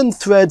a woolen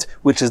thread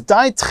which is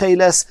dyed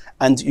cheles,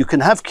 and you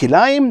can have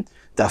kilayim.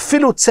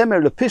 Dafilu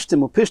tzemer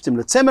lepishtim upishtim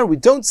letzemer. We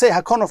don't say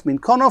hakonof min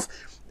konof.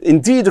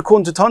 Indeed,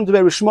 according to Tana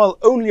Deber B'Shmuel,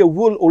 only a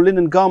wool or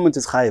linen garment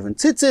is chayiv and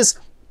tzitzis,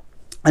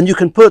 and you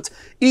can put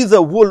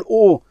either wool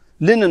or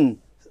linen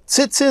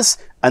tzitzis,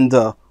 and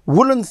the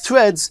woolen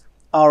threads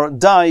are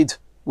dyed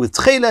with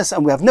tcheles,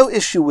 and we have no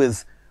issue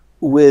with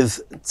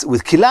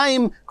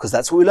kilayim, because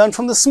that's what we learned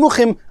from the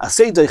smuchim,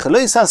 aseh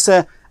doichalois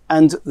aseh,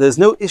 and there's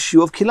no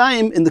issue of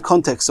kilayim in the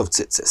context of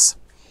tzitzis.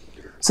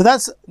 So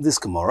that's this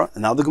Gemara,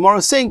 and now the Gemara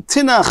is saying,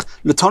 Tinach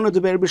l'Tana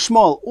Deber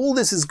B'Shmuel. All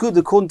this is good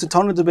according to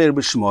Tana Deber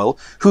B'Shmuel,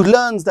 who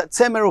learns that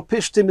tzemer or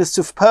pishtim is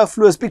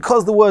superfluous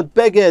because the word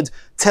beged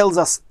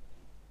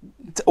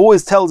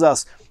always tells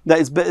us that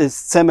it's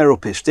tzemer or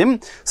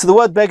pishtim. So the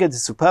word beged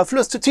is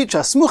superfluous to teach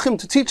us, smuchim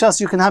to teach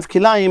us you can have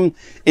kilayim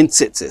in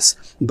tzitzis.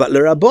 But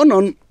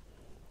l'Rabbanon,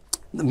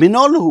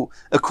 Minolhu,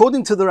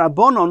 according to the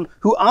Rabbonon,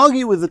 who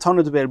argue with the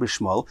Tana Deber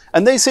B'Shmuel,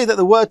 and they say that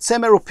the word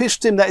Tzemer or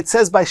Pishtim that it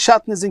says by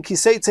Shatnez and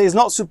Kiseitze is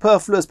not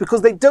superfluous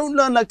because they don't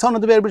learn like Tana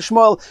Deber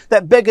B'Shmuel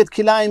that Beged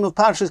Kilayim of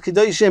Parshas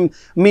Kedoshim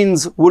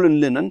means woolen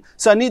linen.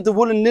 So I need the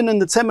woolen linen,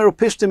 the Tzemer or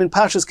Pishtim in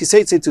Parshas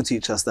Kiseitze to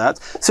teach us that.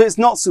 So it's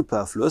not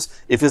superfluous.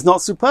 If it's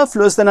not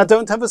superfluous, then I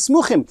don't have a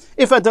smuchim.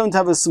 If I don't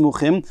have a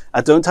smuchim,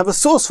 I don't have a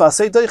source for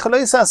Asei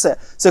Doichalei Saseh.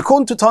 So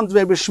according to Tana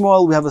Deber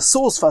B'Shmuel, we have a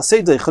source for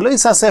Asei Doichalei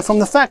Saseh from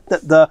the fact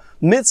that the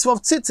mitzvah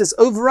of tzitzis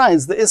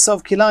overrides the issa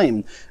of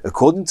kilayim.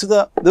 According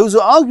to those who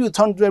argue with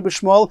Tana Deber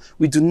B'Shmuel,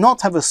 we do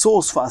not have a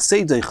source for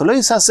asei doichalei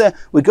saseh.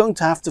 We're going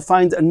to have to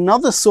find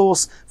another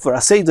source for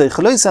asei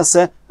doichalei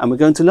saseh, and we're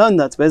going to learn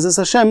that Be'ezus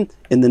Hashem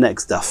in the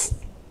next daf.